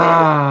 Okay.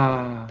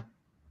 Ah,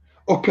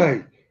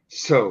 okay.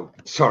 So,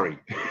 sorry.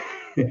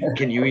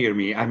 Can you hear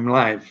me? I'm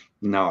live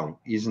now,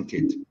 isn't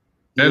it?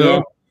 Hello.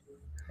 Yeah.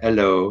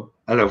 Hello.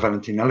 Hello,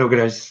 Valentin. Hello,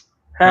 Grace.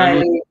 Hi,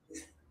 Louis.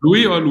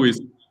 Louis or Luis?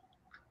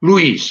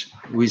 Luis.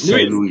 We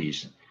say Luis.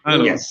 Luis.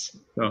 Hello. Yes.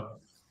 Oh.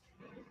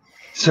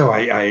 So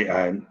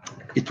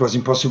it was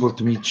impossible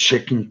to me to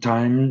check in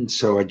time,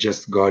 so I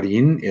just got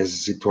in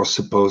as it was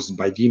supposed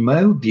by the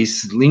email,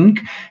 this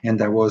link,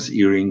 and I was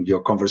hearing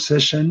your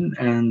conversation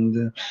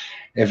and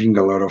having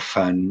a lot of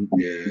fun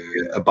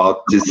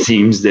about the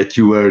themes that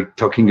you were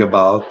talking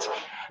about.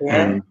 Yeah.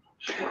 And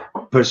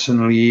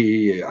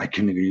personally, I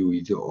can agree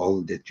with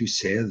all that you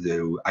said.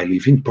 I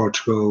live in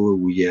Portugal.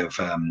 We have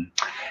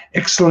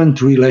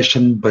excellent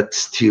relation, but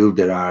still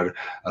there are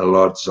a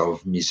lot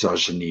of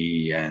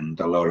misogyny and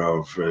a lot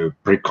of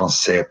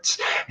preconcepts.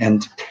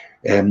 And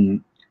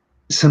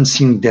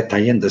something that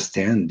I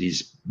understand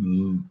is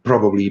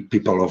probably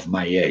people of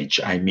my age.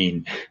 I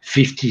mean,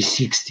 50s,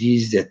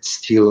 60s that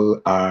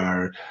still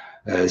are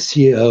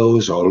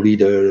CEOs or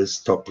leaders,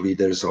 top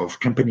leaders of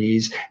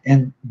companies,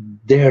 and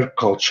their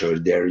culture,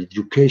 their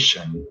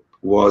education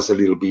was a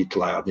little bit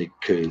like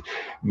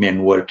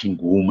men working,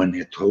 women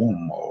at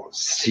home or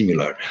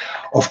similar.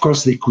 Of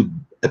course, they could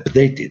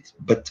update it,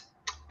 but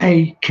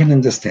I can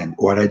understand.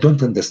 What I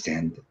don't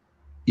understand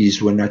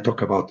is when I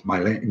talk about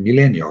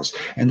millennials.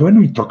 And when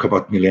we talk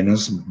about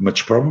millennials,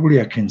 much probably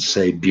I can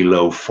say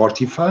below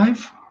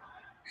 45,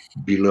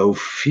 below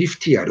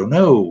 50, I don't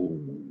know.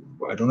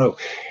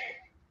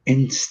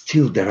 And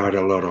still there are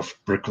a lot of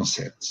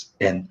preconcepts.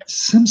 And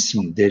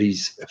something that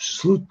is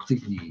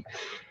absolutely,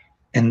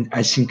 and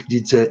I think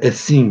it's a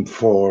theme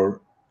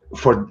for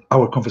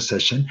our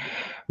conversation,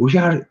 we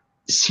are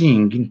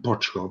seeing in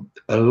Portugal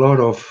a lot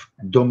of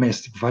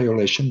domestic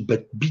violation,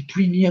 but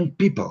between young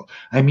people.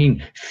 I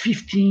mean,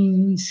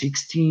 15,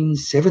 16,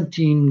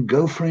 17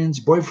 girlfriends,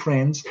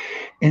 boyfriends.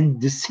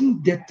 And the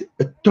thing that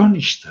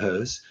astonished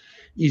us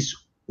is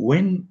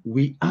when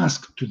we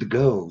ask to the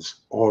girls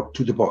or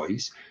to the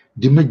boys,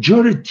 the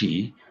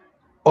majority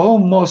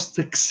almost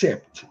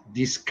accept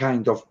this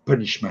kind of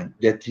punishment.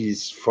 That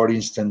is, for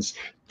instance,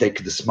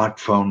 take the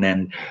smartphone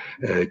and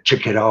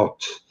check it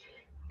out,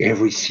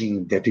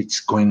 everything that it's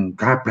going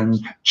to happen,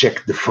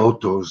 check the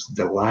photos,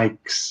 the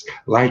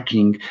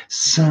liking,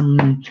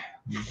 some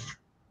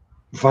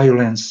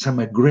violence, some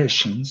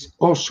aggressions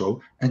also,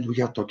 and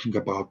we are talking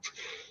about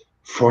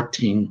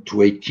 14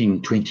 to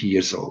 18, 20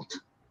 years old.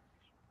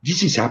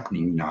 This is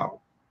happening now.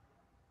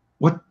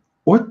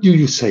 What do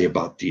you say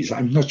about this?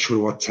 I'm not sure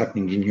what's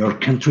happening in your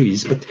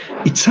countries, but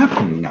it's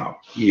happening now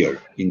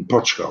here in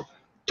Portugal,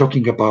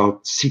 talking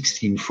about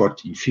 16,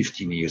 14,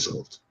 15 years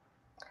old.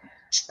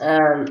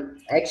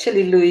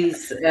 Actually,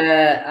 Luis,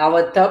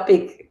 our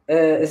topic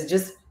is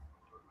just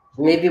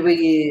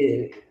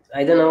maybe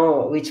I don't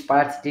know which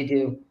part did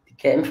you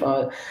came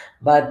from,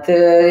 but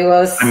it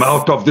was. I'm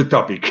out of the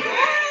topic.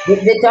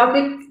 The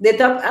topic,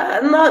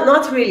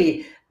 not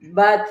really,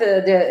 but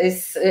there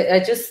is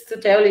just to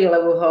tell you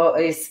how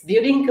is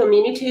building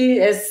community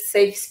as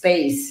safe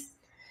space,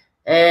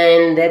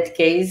 and in that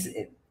case,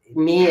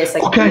 me as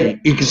a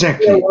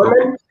exactly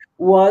woman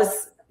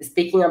was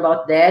speaking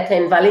about that,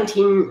 and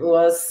Valentin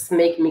was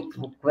making me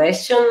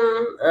question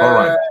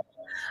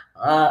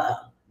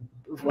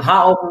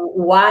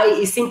why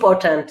it's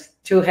important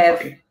to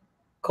have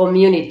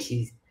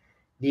communities,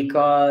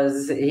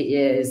 because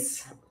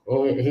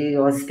he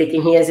was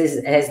speaking here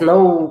has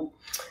no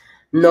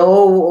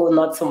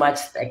not so much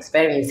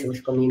experience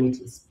with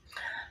communities.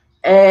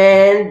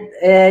 And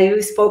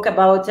you spoke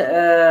about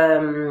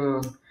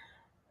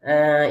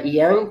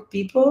young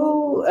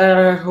people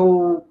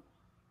who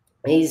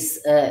is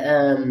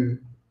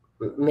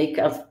make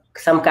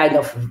some kind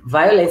of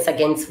violence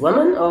against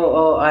women,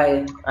 or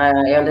I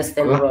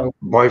understand wrong.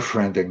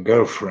 Boyfriend and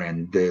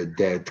girlfriend,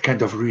 that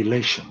kind of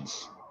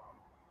relations.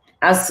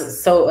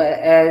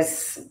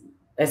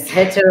 As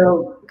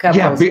hetero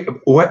couples. Yeah,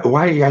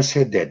 why I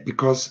said that?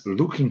 Because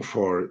looking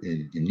for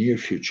in the near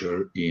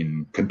future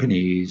in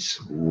companies,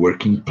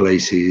 working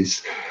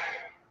places,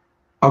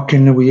 how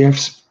can we have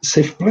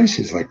safe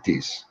places like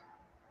this?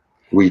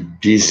 With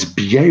these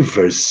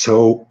behaviors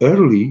so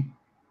early,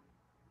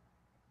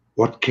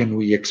 what can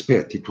we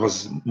expect? It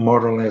was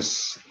more or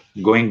less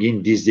going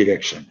in this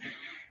direction.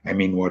 I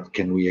mean, what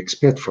can we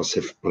expect for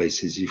safe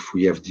places if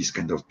we have this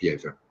kind of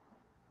behavior?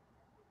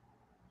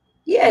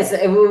 Yes,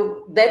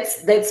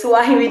 that's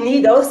why we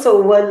need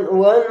also one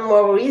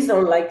more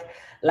reason,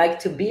 like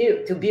to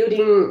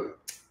building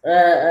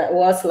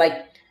was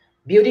like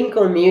building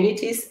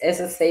communities as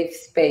a safe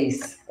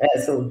space.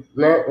 So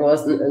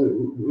was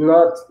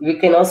not we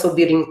can also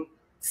building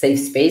safe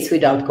space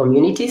without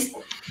communities.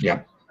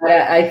 Yeah.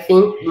 I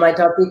think my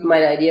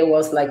idea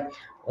was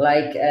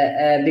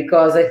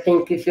because I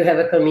think if you have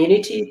a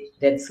community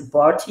that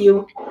support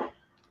you,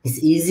 it's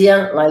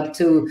easier like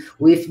to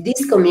with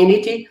this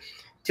community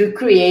to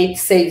create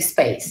safe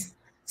space.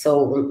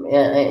 So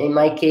in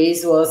my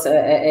case was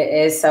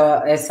as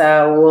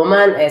a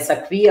woman, as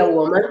a queer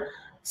woman.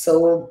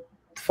 So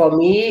for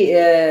me,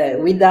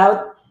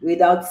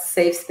 without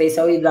safe space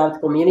or without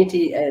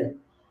community,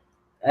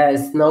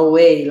 there's no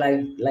way.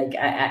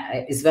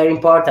 It's very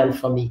important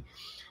for me.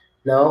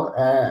 No,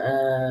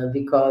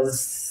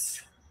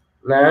 because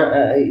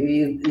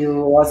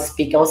you was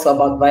speak also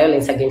about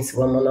violence against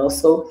women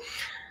also,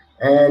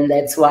 and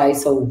that's why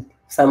so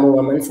some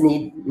women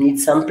need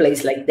some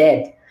place like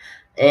that.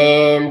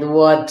 And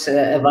what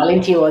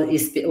Valentin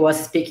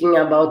was speaking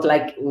about,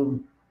 like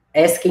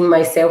asking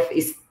myself,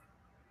 is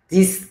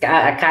this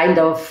a kind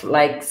of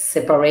like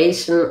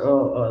separation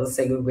or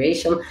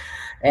segregation?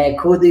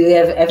 Could you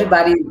have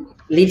everybody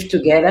live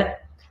together?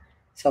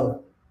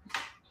 So,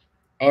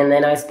 and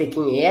then I was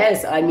speaking,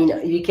 yes, I mean,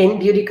 you can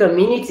build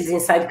communities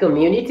inside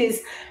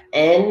communities,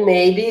 and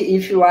maybe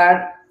if you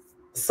are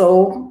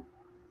so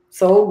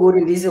good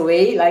in this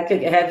way, like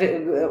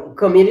have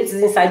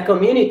communities inside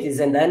communities,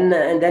 and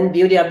then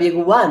build a big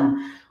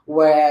one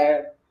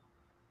where,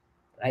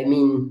 I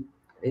mean,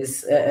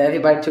 is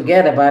everybody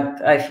together.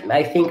 But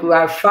I think we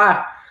are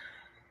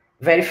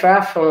very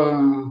far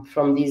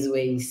from these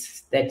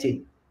ways that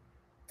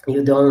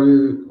you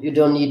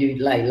don't need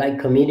like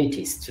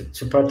communities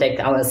to protect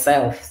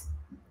ourselves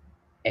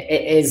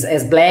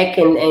as black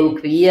and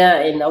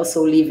queer, and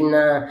also live in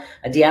a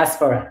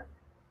diaspora.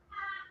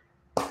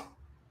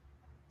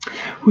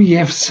 We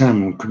have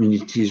some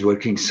communities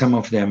working. Some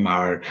of them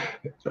are,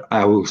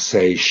 I will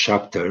say,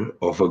 chapter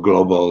of a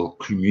global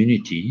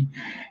community,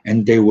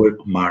 and they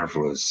work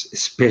marvelous.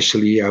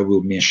 Especially, I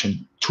will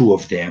mention two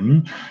of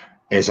them.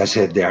 As I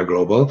said, they are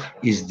global,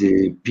 is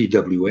the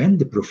PWN,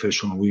 the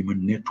Professional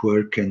Women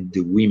Network, and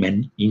the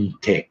Women in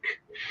Tech.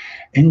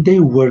 And they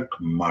work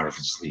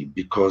marvelously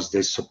because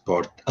they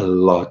support a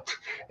lot.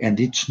 And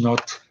it's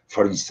not,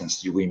 for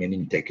instance, the Women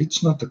in Tech,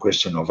 it's not a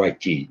question of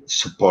IT,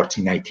 support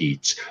in IT,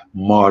 it's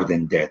more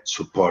than that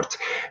support.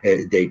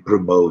 They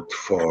promote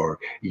for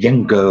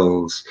young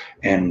girls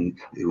and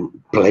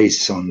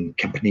place on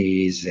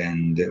companies,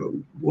 and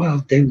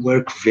well, they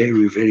work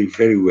very, very,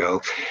 very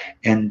well.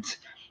 And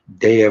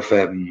they have,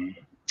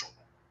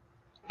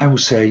 I would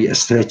say, a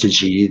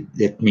strategy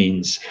that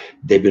means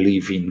they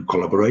believe in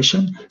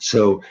collaboration.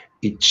 So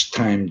each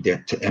time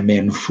that a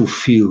man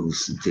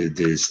fulfills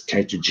the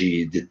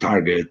strategy, the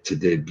target,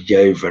 the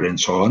behavior, and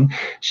so on,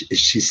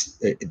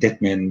 that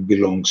man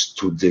belongs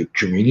to the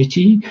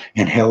community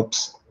and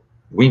helps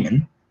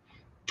women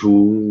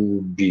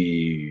to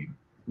be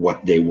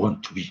what they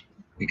want to be.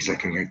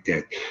 Exactly like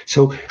that.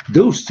 So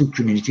those two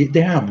communities,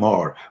 there are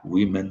more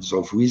women's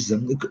of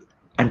wisdom.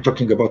 I'm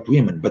talking about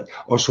women, but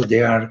also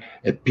there are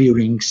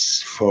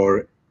appearings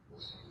for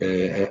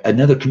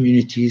another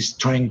communities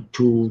trying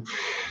to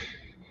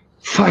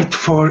fight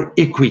for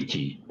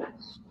equity.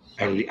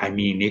 I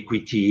mean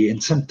equity,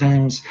 and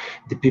sometimes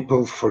the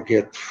people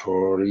forget,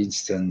 for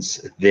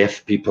instance,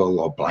 deaf people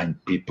or blind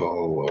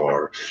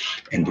people,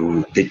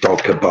 and they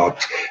talk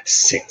about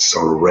sex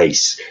or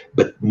race.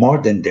 But more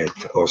than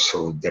that,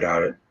 also there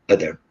are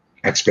other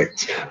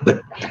aspects.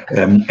 But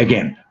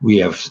again, we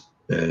have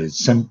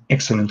some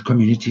excellent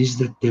communities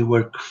that they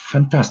work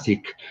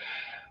fantastic,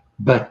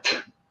 but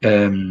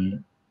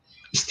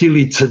still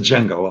it's a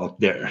jungle out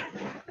there.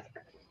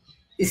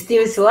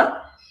 Still is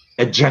what?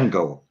 A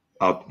jungle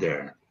out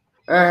there.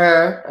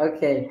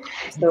 Okay.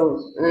 So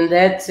in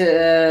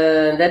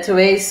that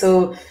way,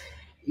 so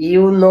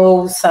you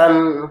know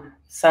some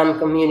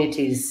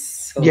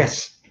communities. So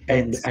yes,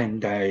 and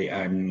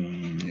I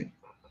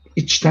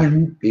each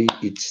time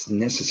it's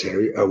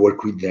necessary, I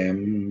work with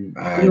them.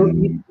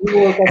 You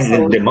work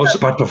And the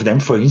most part of them,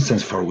 for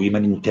instance, for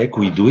Women in Tech,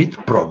 we do it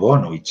pro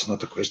bono. It's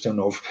not a question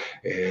of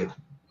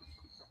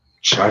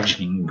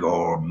charging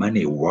or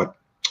money. What?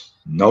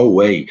 No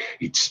way.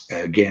 It's,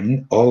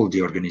 again, all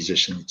the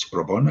organization, it's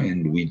pro bono,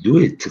 and we do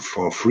it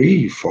for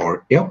free,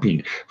 for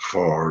helping,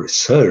 for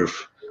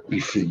serve.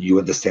 If you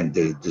understand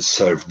the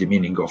serve, the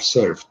meaning of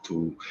serve,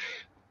 to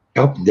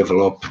help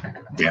develop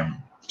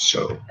them.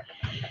 So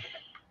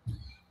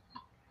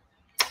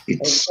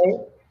it's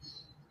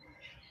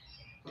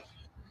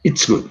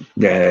it's good.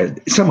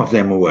 Some of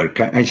them work.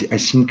 I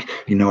think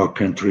in our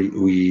country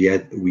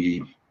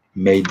we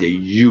made a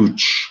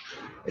huge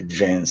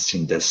advance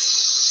in a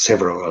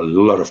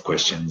lot of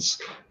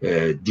questions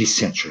this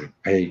century.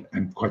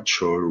 I'm quite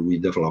sure we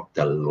developed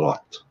a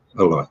lot.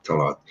 a lot, a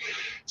lot.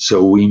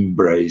 So we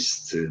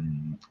embraced.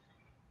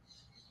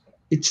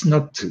 It's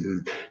not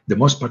the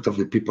most part of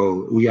the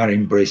people. We are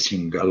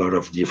embracing a lot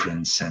of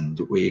difference and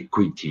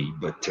equity,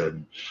 but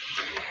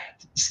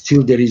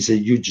still there is a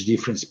huge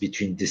difference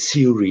between the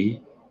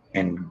theory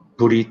and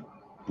put it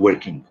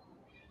working,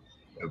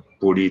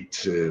 put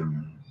it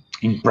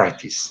in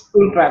practice.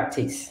 In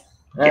practice.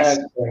 Yes.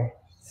 Okay.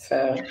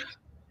 So.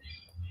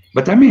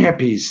 But I'm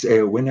happy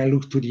when I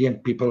look to the young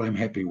people. I'm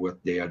happy what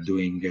they are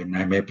doing, and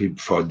I'm happy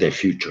for their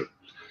future.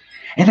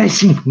 And I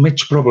think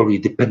much probably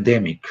the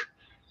pandemic.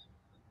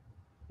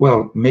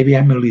 Well, maybe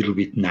I'm a little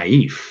bit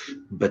naive,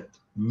 but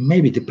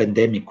maybe the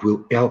pandemic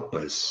will help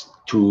us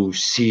to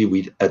see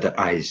with other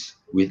eyes,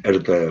 with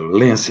other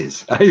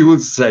lenses. I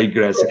would say,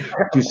 Gracia,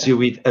 to see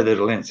with other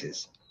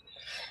lenses.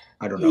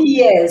 I don't know.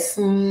 Yes,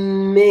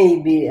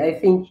 maybe. I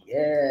think,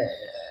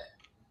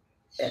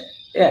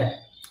 yeah,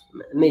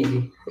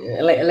 maybe.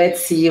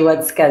 Let's see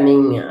what's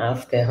coming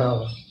after.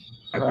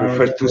 I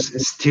prefer to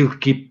still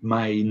keep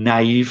my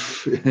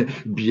naive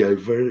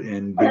behavior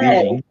and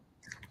believing.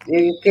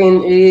 You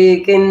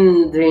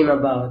can dream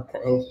about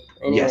it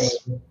anyway. Yes.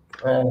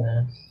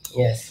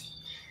 Yes.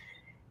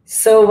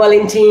 So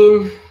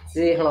Valentin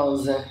de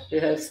Rosa, we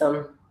have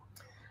some.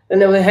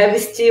 And we have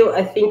still.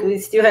 I think we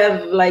still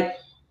have like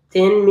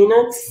 10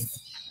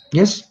 minutes.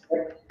 Yes.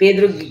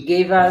 Pedro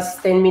gave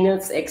us 10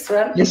 minutes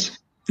extra. Yes.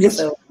 Yes.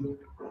 So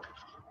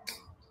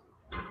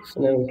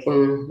we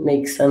can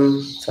make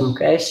some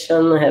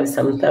question, have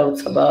some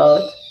thoughts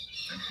about.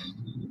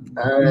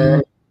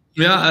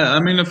 Yeah, I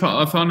mean,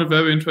 I found it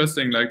very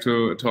interesting, like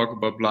to talk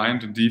about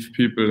blind and deaf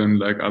people and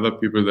like other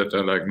people that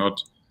are like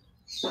not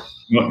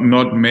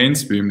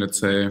mainstream, let's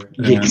say.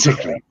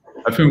 Exactly.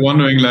 I've been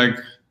wondering, like,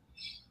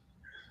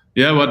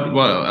 yeah, what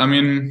I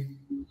mean,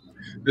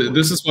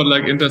 this is what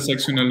like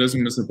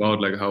intersectionalism is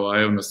about, like how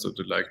I understood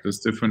it, like there's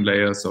different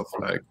layers of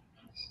like,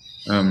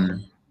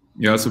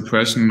 yeah,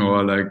 suppression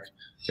or like,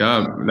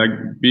 yeah, like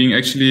being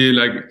actually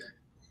like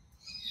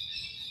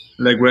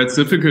where it's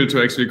difficult to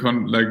actually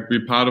be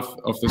part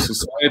of the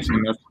society,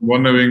 and I'm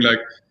wondering like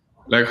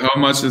how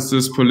much is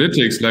this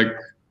politics, like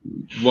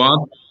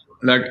what,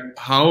 like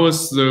how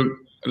is the,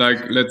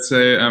 like, let's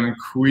say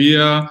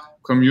queer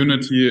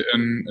community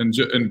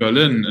in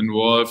Berlin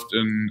involved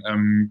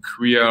in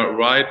queer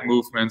right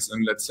movements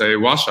in, let's say,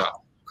 Russia,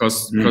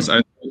 because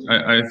I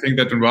think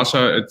that in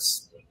Russia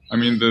it's, I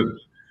mean,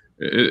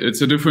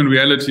 it's a different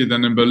reality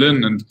than in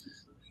Berlin, and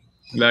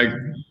like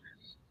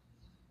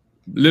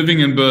living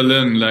in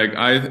Berlin, like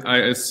I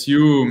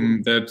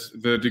assume that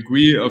the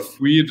degree of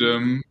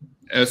freedom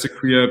as a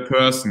queer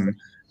person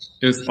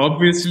is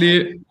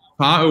obviously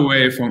far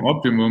away from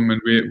optimum,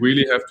 and we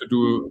really have to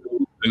do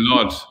a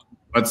lot.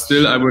 But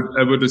still, I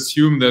would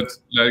assume that,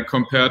 like,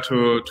 compared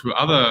to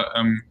other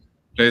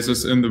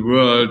places in the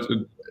world,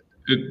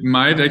 it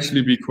might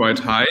actually be quite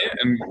high.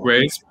 And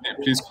Grace,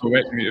 please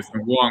correct me if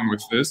I'm wrong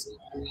with this.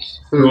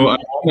 So I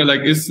wonder,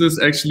 like, is this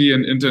actually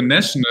an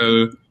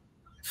international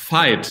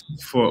fight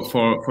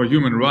for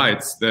human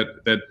rights that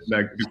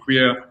like the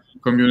queer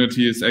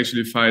community is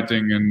actually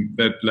fighting, and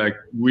that like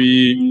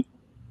we,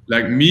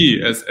 like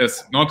me as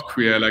not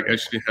queer, like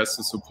actually has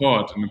to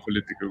support in a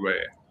political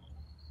way?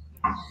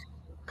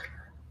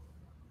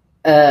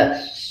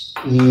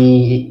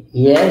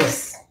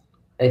 Yes,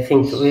 I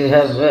think we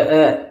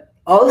have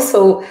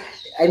also,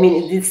 I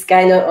mean, this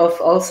kind of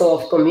also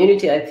of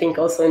community, I think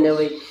also in a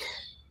way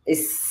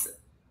is,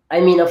 I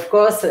mean, of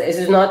course, it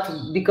is not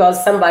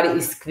because somebody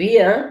is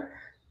queer.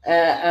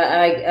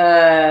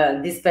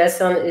 This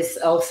person is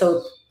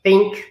also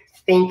think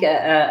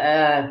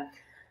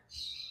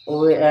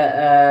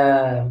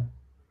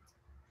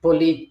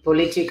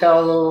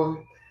political,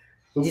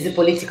 in this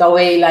political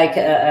way, like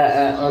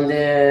on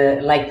the,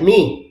 like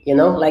me, you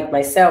know, like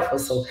myself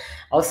also.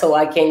 Also,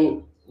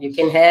 you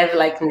can have,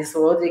 like in this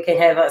world, you can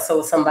have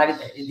so somebody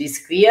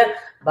is queer,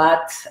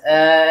 but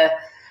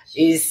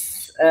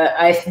is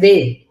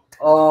AfD,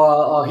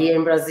 or here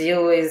in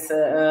Brazil is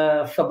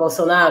for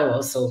Bolsonaro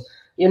also,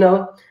 you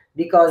know,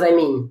 because I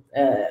mean,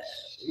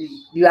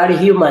 you are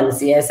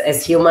humans, yes,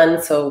 as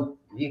humans, so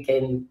you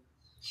can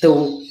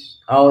do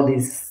all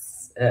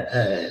these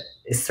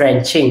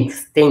strange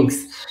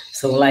things.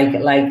 So like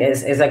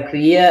as a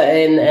queer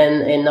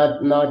and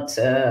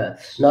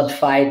not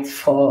fight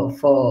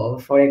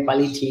for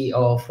equality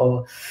or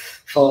for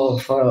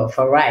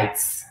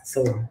rights.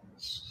 So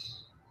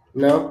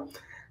no,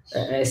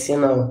 as you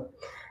know,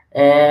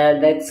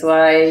 and that's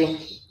why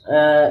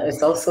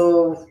it's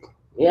also,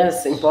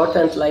 yes,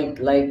 important like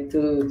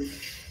to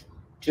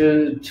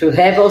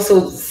have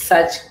also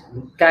such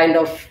kind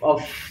of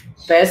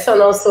person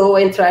also,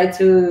 and try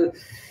to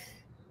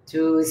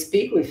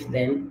speak with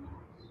them.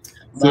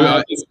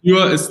 So is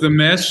the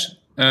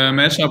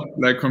mashup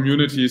like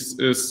communities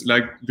is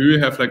like, do you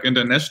have like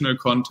international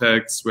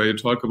contacts where you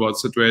talk about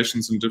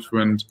situations in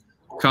different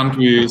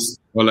countries,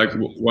 or like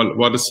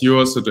what is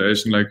your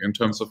situation like in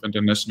terms of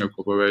international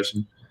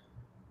cooperation?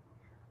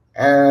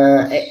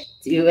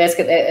 You asked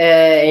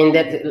in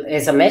that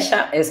as a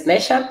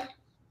mashup?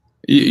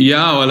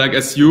 Yeah, or like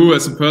as you,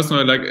 as a person,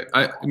 or like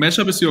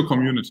Mashup is your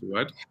community,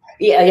 right?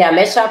 Yeah.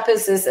 Mashup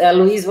is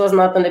Luis was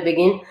not in the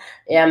beginning.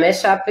 Yeah,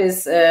 Mashup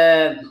is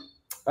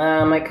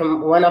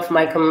one of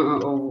my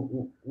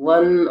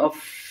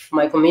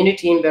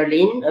community in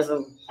Berlin.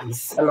 Also,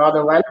 is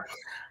another one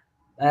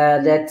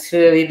that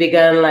we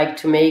began like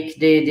to make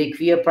the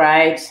queer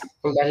pride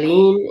in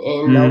Berlin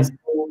and also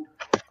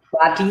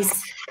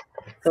parties.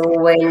 So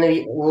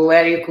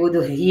where you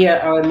could hear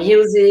our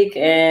music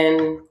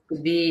and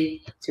could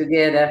be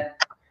together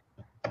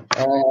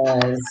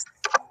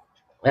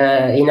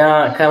in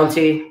a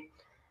country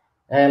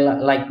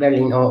like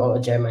Berlin or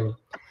Germany.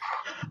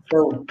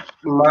 So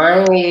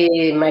my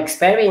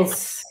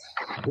experience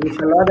with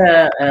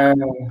another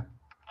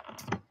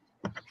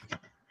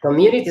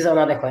communities or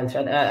another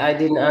country, I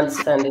didn't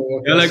understand the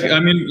Yeah, question. like I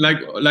mean,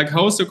 like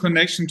how's the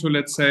connection to,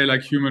 let's say,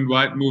 like human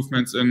rights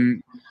movements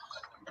in,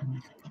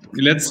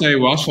 let's say,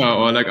 Russia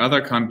or like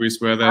other countries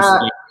where there's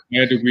like a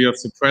high degree of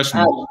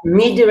suppression?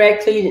 Me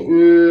directly,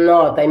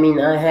 not. I mean,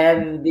 I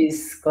have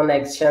this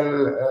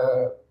connection,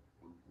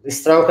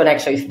 strong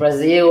connection with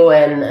Brazil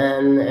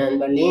and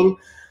Berlin.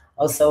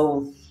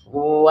 Also,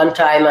 one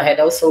time I had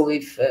also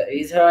with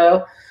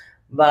Israel,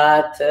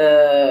 but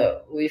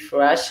with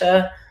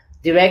Russia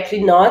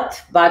directly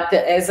not. But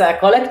as a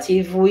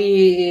collective,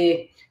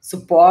 we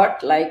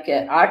support like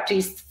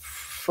artists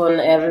from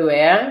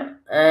everywhere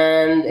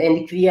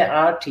and queer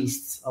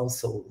artists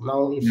also.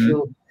 Now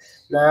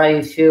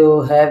if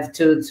you have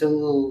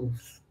to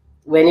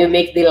when you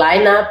make the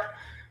lineup,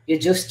 you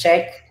just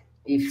check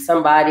if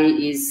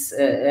somebody is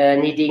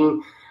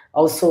needing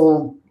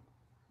also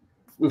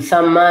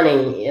some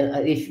money.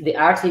 If the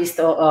artist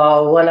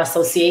or one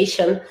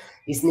association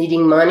is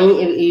needing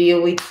money,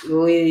 we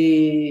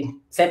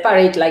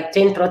separate like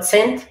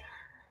 10%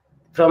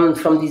 from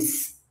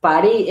this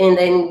party and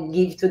then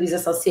give to this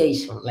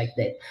association like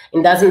that.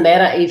 It doesn't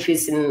matter if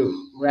it's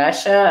in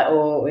Russia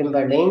or in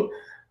Berlin,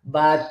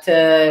 but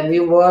we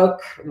are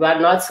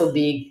not so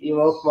big. We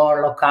work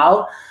more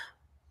local,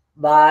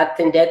 but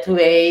in that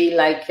way,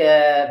 like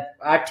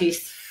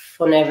artists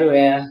from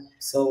everywhere.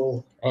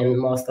 So, and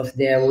most of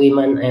them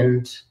women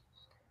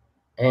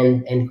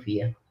and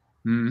queer.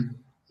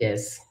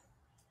 Yes.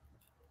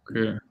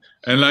 Okay.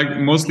 And like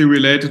mostly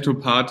related to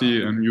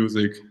party and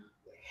music.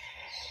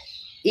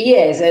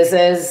 Yes,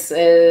 as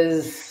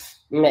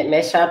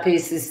Mashup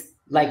is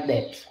like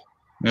that.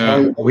 Yeah.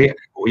 And we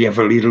have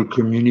a little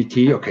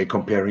community, okay,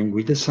 comparing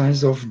with the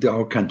size of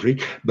our country,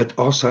 but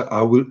also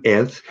I will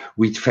add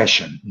with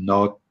fashion,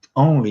 not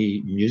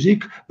only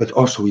music, but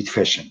also with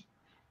fashion.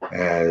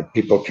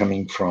 People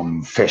coming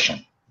from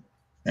fashion.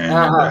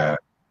 And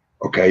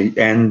okay,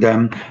 and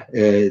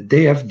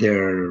they have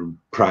their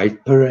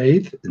Pride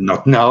Parade,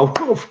 not now,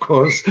 of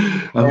course,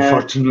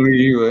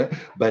 unfortunately,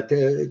 but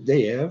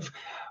they have.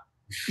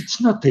 It's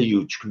not a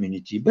huge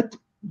community, but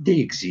they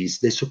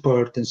exist. They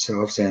support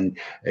themselves, and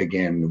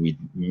again, with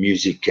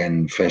music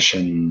and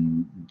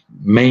fashion,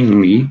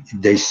 mainly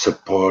they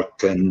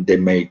support and they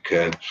make.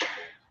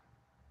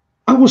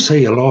 I would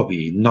say a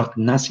lobby, not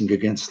nothing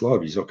against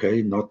lobbies,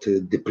 okay, not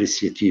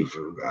depreciative.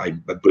 I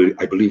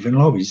believe in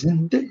lobbies,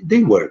 and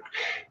they work.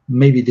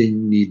 Maybe they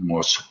need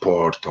more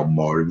support or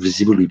more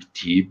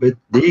visibility, but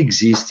they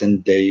exist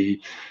and they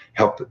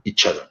help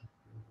each other.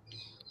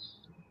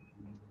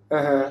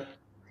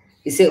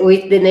 Is it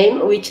with the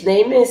name? Which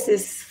name is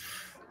this?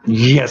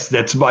 Yes,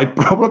 that's my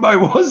problem. I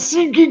was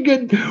thinking,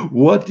 and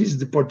what is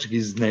the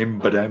Portuguese name?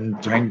 But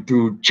I'm trying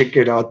to check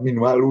it out.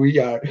 Meanwhile, we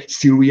have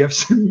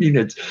some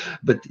minutes,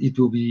 but it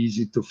will be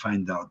easy to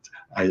find out.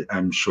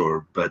 I'm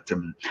sure. But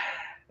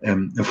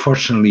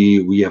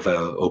unfortunately, we have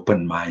an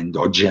open mind,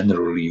 or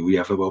generally, we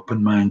have an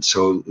open mind,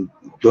 so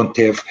don't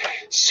have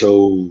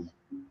so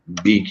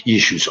big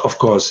issues. Of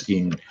course,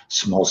 in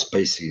small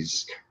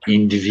spaces,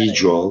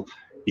 individual,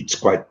 it's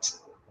quite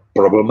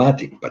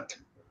problematic, but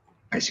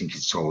I think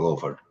it's all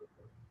over.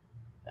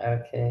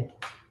 Okay.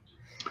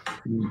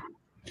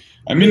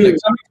 I mean, like,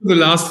 coming to the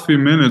last 3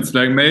 minutes,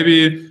 like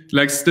maybe,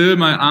 like, still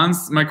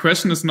my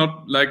question is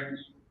not like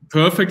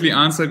perfectly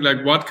answered.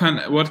 Like, what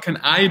can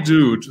I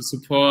do to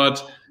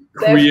support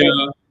queer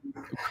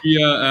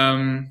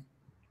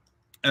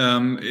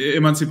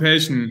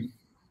emancipation?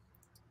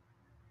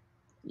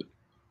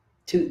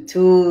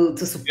 To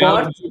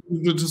support.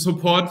 Yeah, to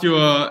support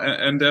your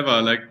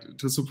endeavor, like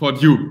to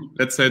support you.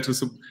 Let's say to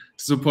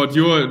support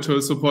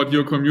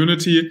your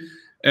community,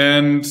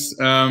 and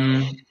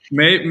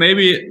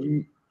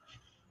maybe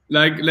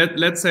like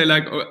let's say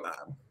like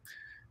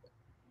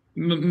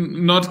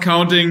not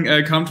counting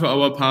come to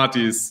our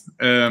parties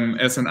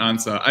as an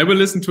answer. I will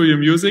listen to your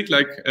music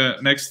like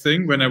next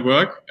thing when I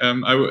work.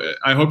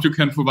 I hope you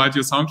can provide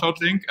your SoundCloud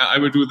link. I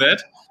will do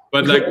that.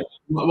 But like,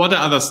 what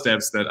are other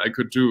steps that I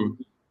could do?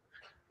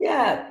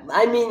 Yeah,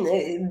 I mean,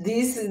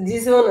 this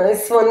one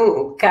is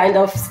one kind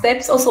of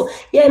steps also.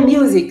 Yeah,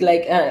 music,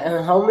 like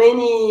how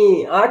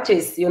many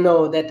artists you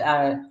know that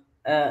are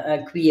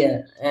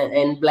queer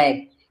and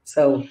black.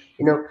 So,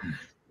 you know,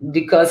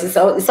 because it's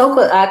all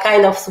a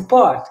kind of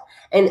support.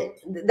 And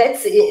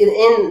that's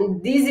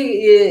and this.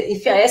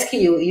 If I ask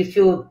you, if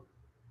you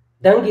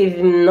don't give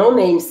no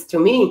names to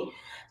me,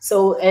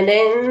 so and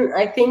then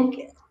I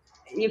think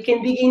you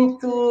can begin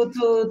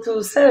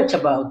to search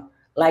about,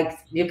 like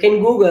you can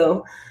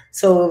Google.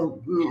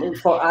 So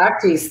for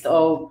artists,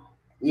 or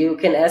you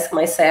can ask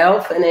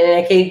myself, and then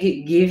I can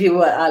give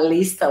you a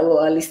list,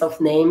 or a list of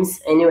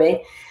names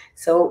anyway.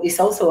 So it's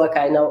also a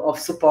kind of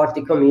support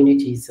the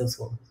community. So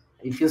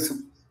if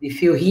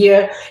you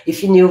hear,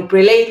 if in your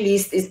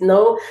playlist is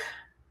no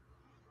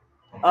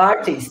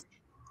artist,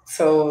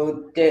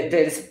 so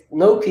there's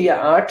no clear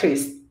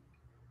artist,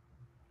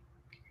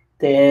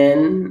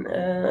 then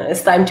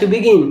it's time to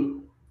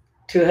begin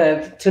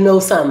to know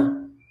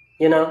some,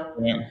 you know.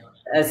 Yeah.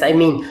 As I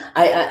mean,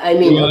 I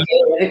mean, Yeah.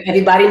 okay,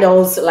 everybody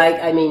knows, like,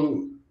 I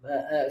mean,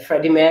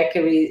 Freddie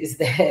Mercury is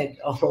dead,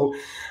 or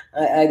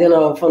I don't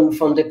know,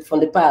 from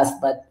the past,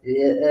 but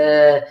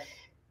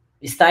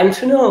it's time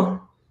to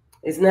know.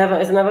 It's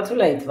never too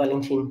late,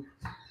 Valentin.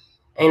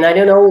 And I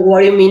don't know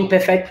what you mean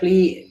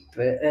perfectly.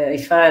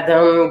 If I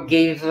don't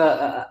give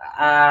an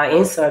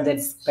answer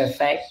that's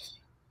perfect,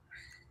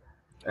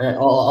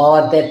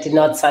 or that did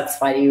not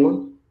satisfy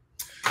you.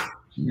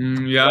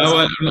 Yeah,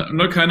 well, I'm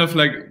not kind of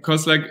like,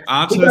 because like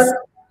artists,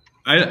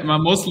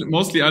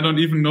 mostly I don't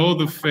even know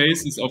the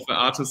faces of the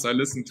artists I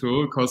listen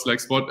to, because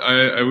like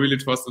I really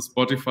trust the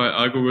Spotify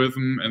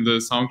algorithm and the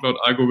SoundCloud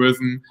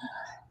algorithm.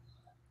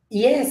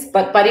 Yes,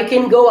 but you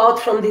can go out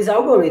from this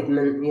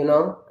algorithm, you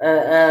know.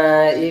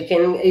 You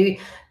can,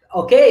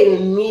 okay,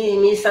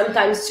 me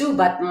sometimes too,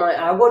 but my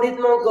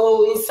algorithm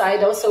go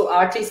inside also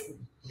artists,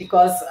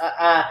 because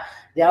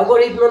the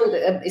algorithm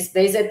is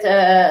based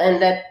on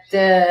that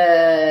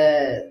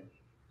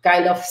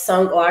kind of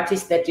song or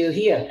artist that you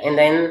hear, and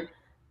then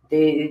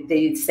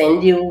they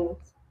send you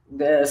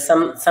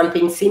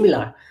something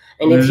similar.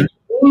 And if you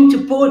need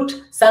to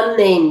put some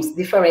names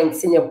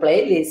different in your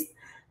playlist,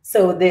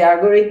 so the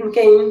algorithm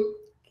can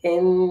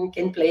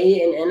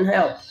play and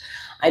help.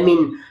 I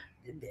mean,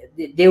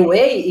 the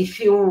way, if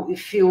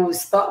you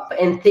stop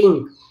and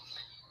think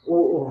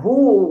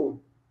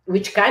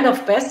which kind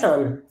of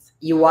person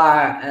you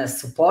are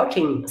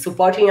supporting.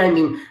 I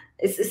mean,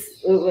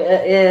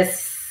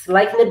 it's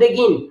like in the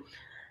beginning.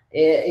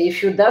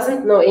 If you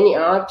doesn't know any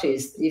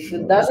artist, if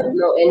you doesn't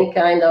know any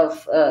kind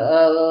of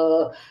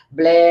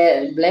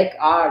black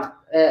art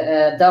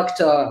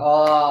doctor,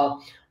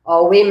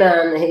 or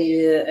women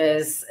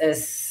is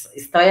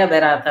Stoya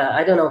Berata,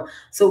 I don't know.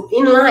 So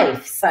in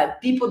life,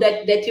 people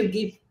that you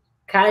give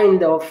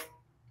kind of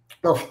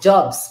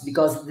jobs,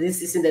 because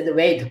this isn't the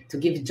way to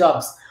give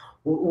jobs.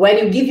 When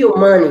you give your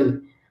money,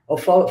 or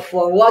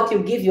for what you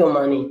give your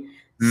money.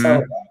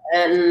 So,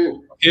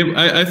 and okay,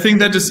 I think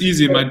that is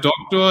easy. My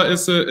doctor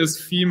is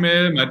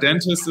female, my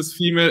dentist is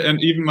female, and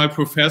even my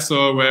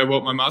professor, where I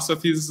wrote my master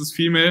thesis, is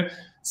female.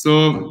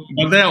 So,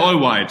 but they're all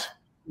white.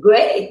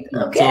 Great.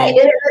 Okay.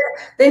 So,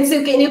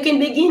 then you can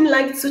begin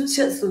like to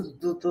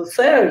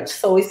search.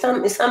 So it's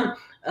some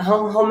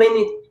how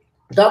many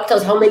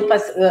doctors, how many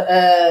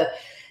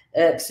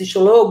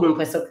psychologue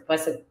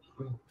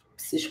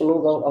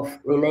of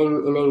in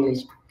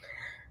English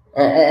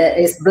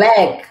is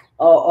black,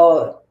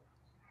 or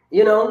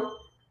you know.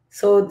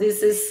 So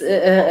this is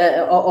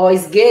or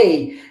is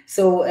gay.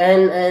 So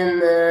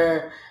and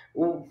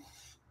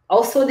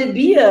also the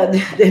beer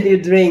that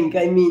you drink.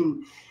 I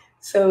mean,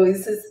 so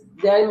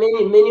there are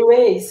many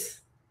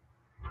ways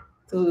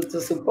to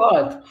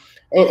support,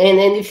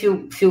 and if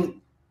you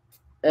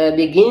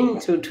begin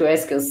to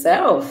ask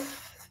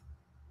yourself,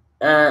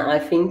 I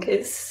think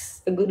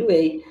it's a good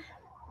way,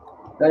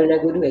 not in a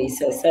good way.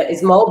 So it's a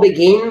small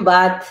begin,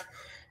 but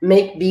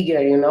make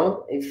bigger. You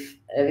know, if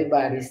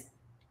everybody's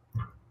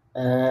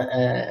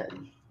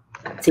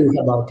think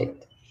about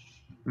it.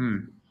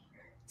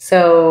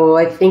 So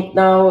I think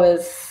now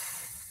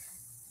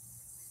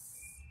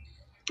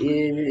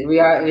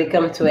we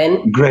come to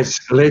end. Grace,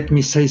 let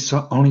me say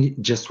only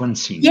just one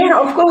thing. Yeah,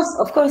 of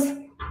course.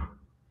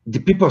 The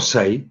people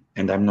say,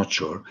 and I'm not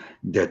sure,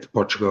 that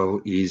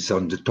Portugal is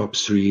on the top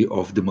 3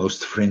 of the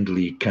most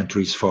friendly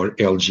countries for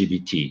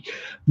LGBT.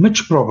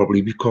 Much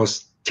probably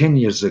because 10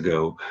 years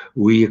ago,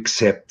 we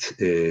accept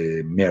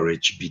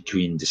marriage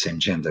between the same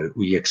gender.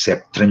 We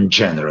accept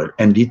transgender,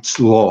 and it's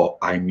law.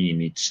 I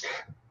mean, it's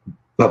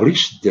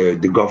published, the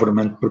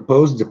government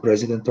proposed, the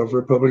President of the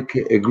Republic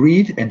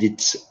agreed, and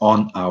it's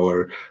on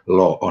our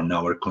law, on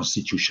our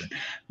constitution.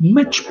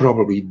 Much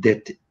probably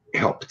that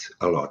helped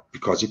a lot,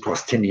 because it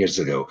was 10 years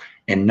ago.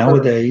 And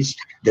nowadays,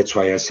 that's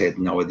why I said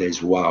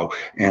nowadays, wow.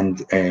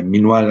 And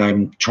meanwhile,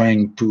 I'm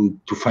trying to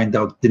find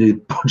out the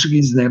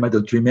Portuguese name, I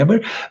don't remember,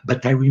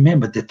 but I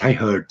remember that I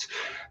heard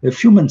a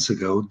few months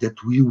ago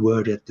that we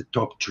were at the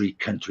top 3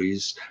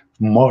 countries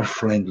more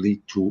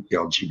friendly to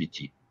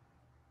LGBT.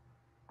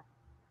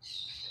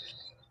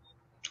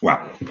 Well,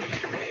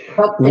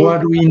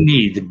 what we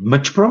need,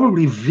 much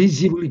probably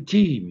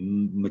visibility,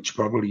 much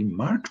probably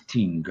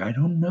marketing, I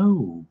don't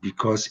know,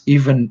 because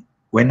even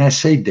when I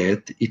say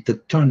that, it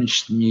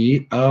astonished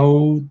me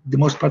how the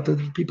most part of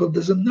the people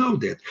doesn't know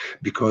that,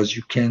 because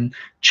you can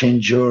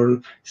change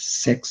your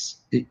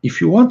sex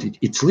if you want it.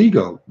 It's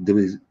legal.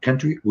 The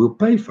country will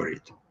pay for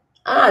it.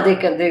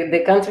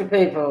 The country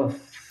people.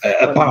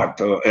 A part,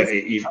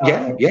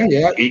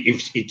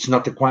 if it's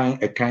not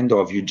a kind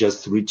of you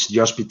just reach the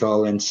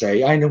hospital and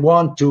say I don't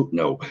want to.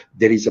 No,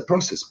 there is a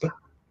process, but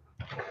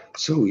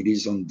so it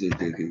is on the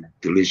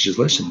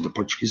legislation, the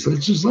Portuguese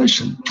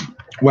legislation.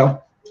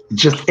 Well,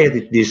 just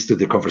edit this to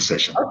the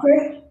conversation.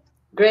 Okay,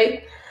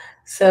 great.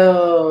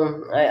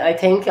 So I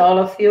thank all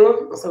of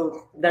you.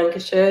 So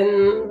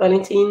dankeschön,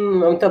 Valentin.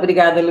 Muito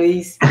obrigada,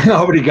 Luis.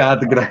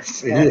 Obrigado,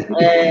 graças.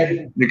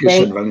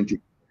 Dankeschön,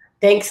 Valentin.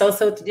 Thanks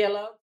also to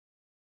Dialogue.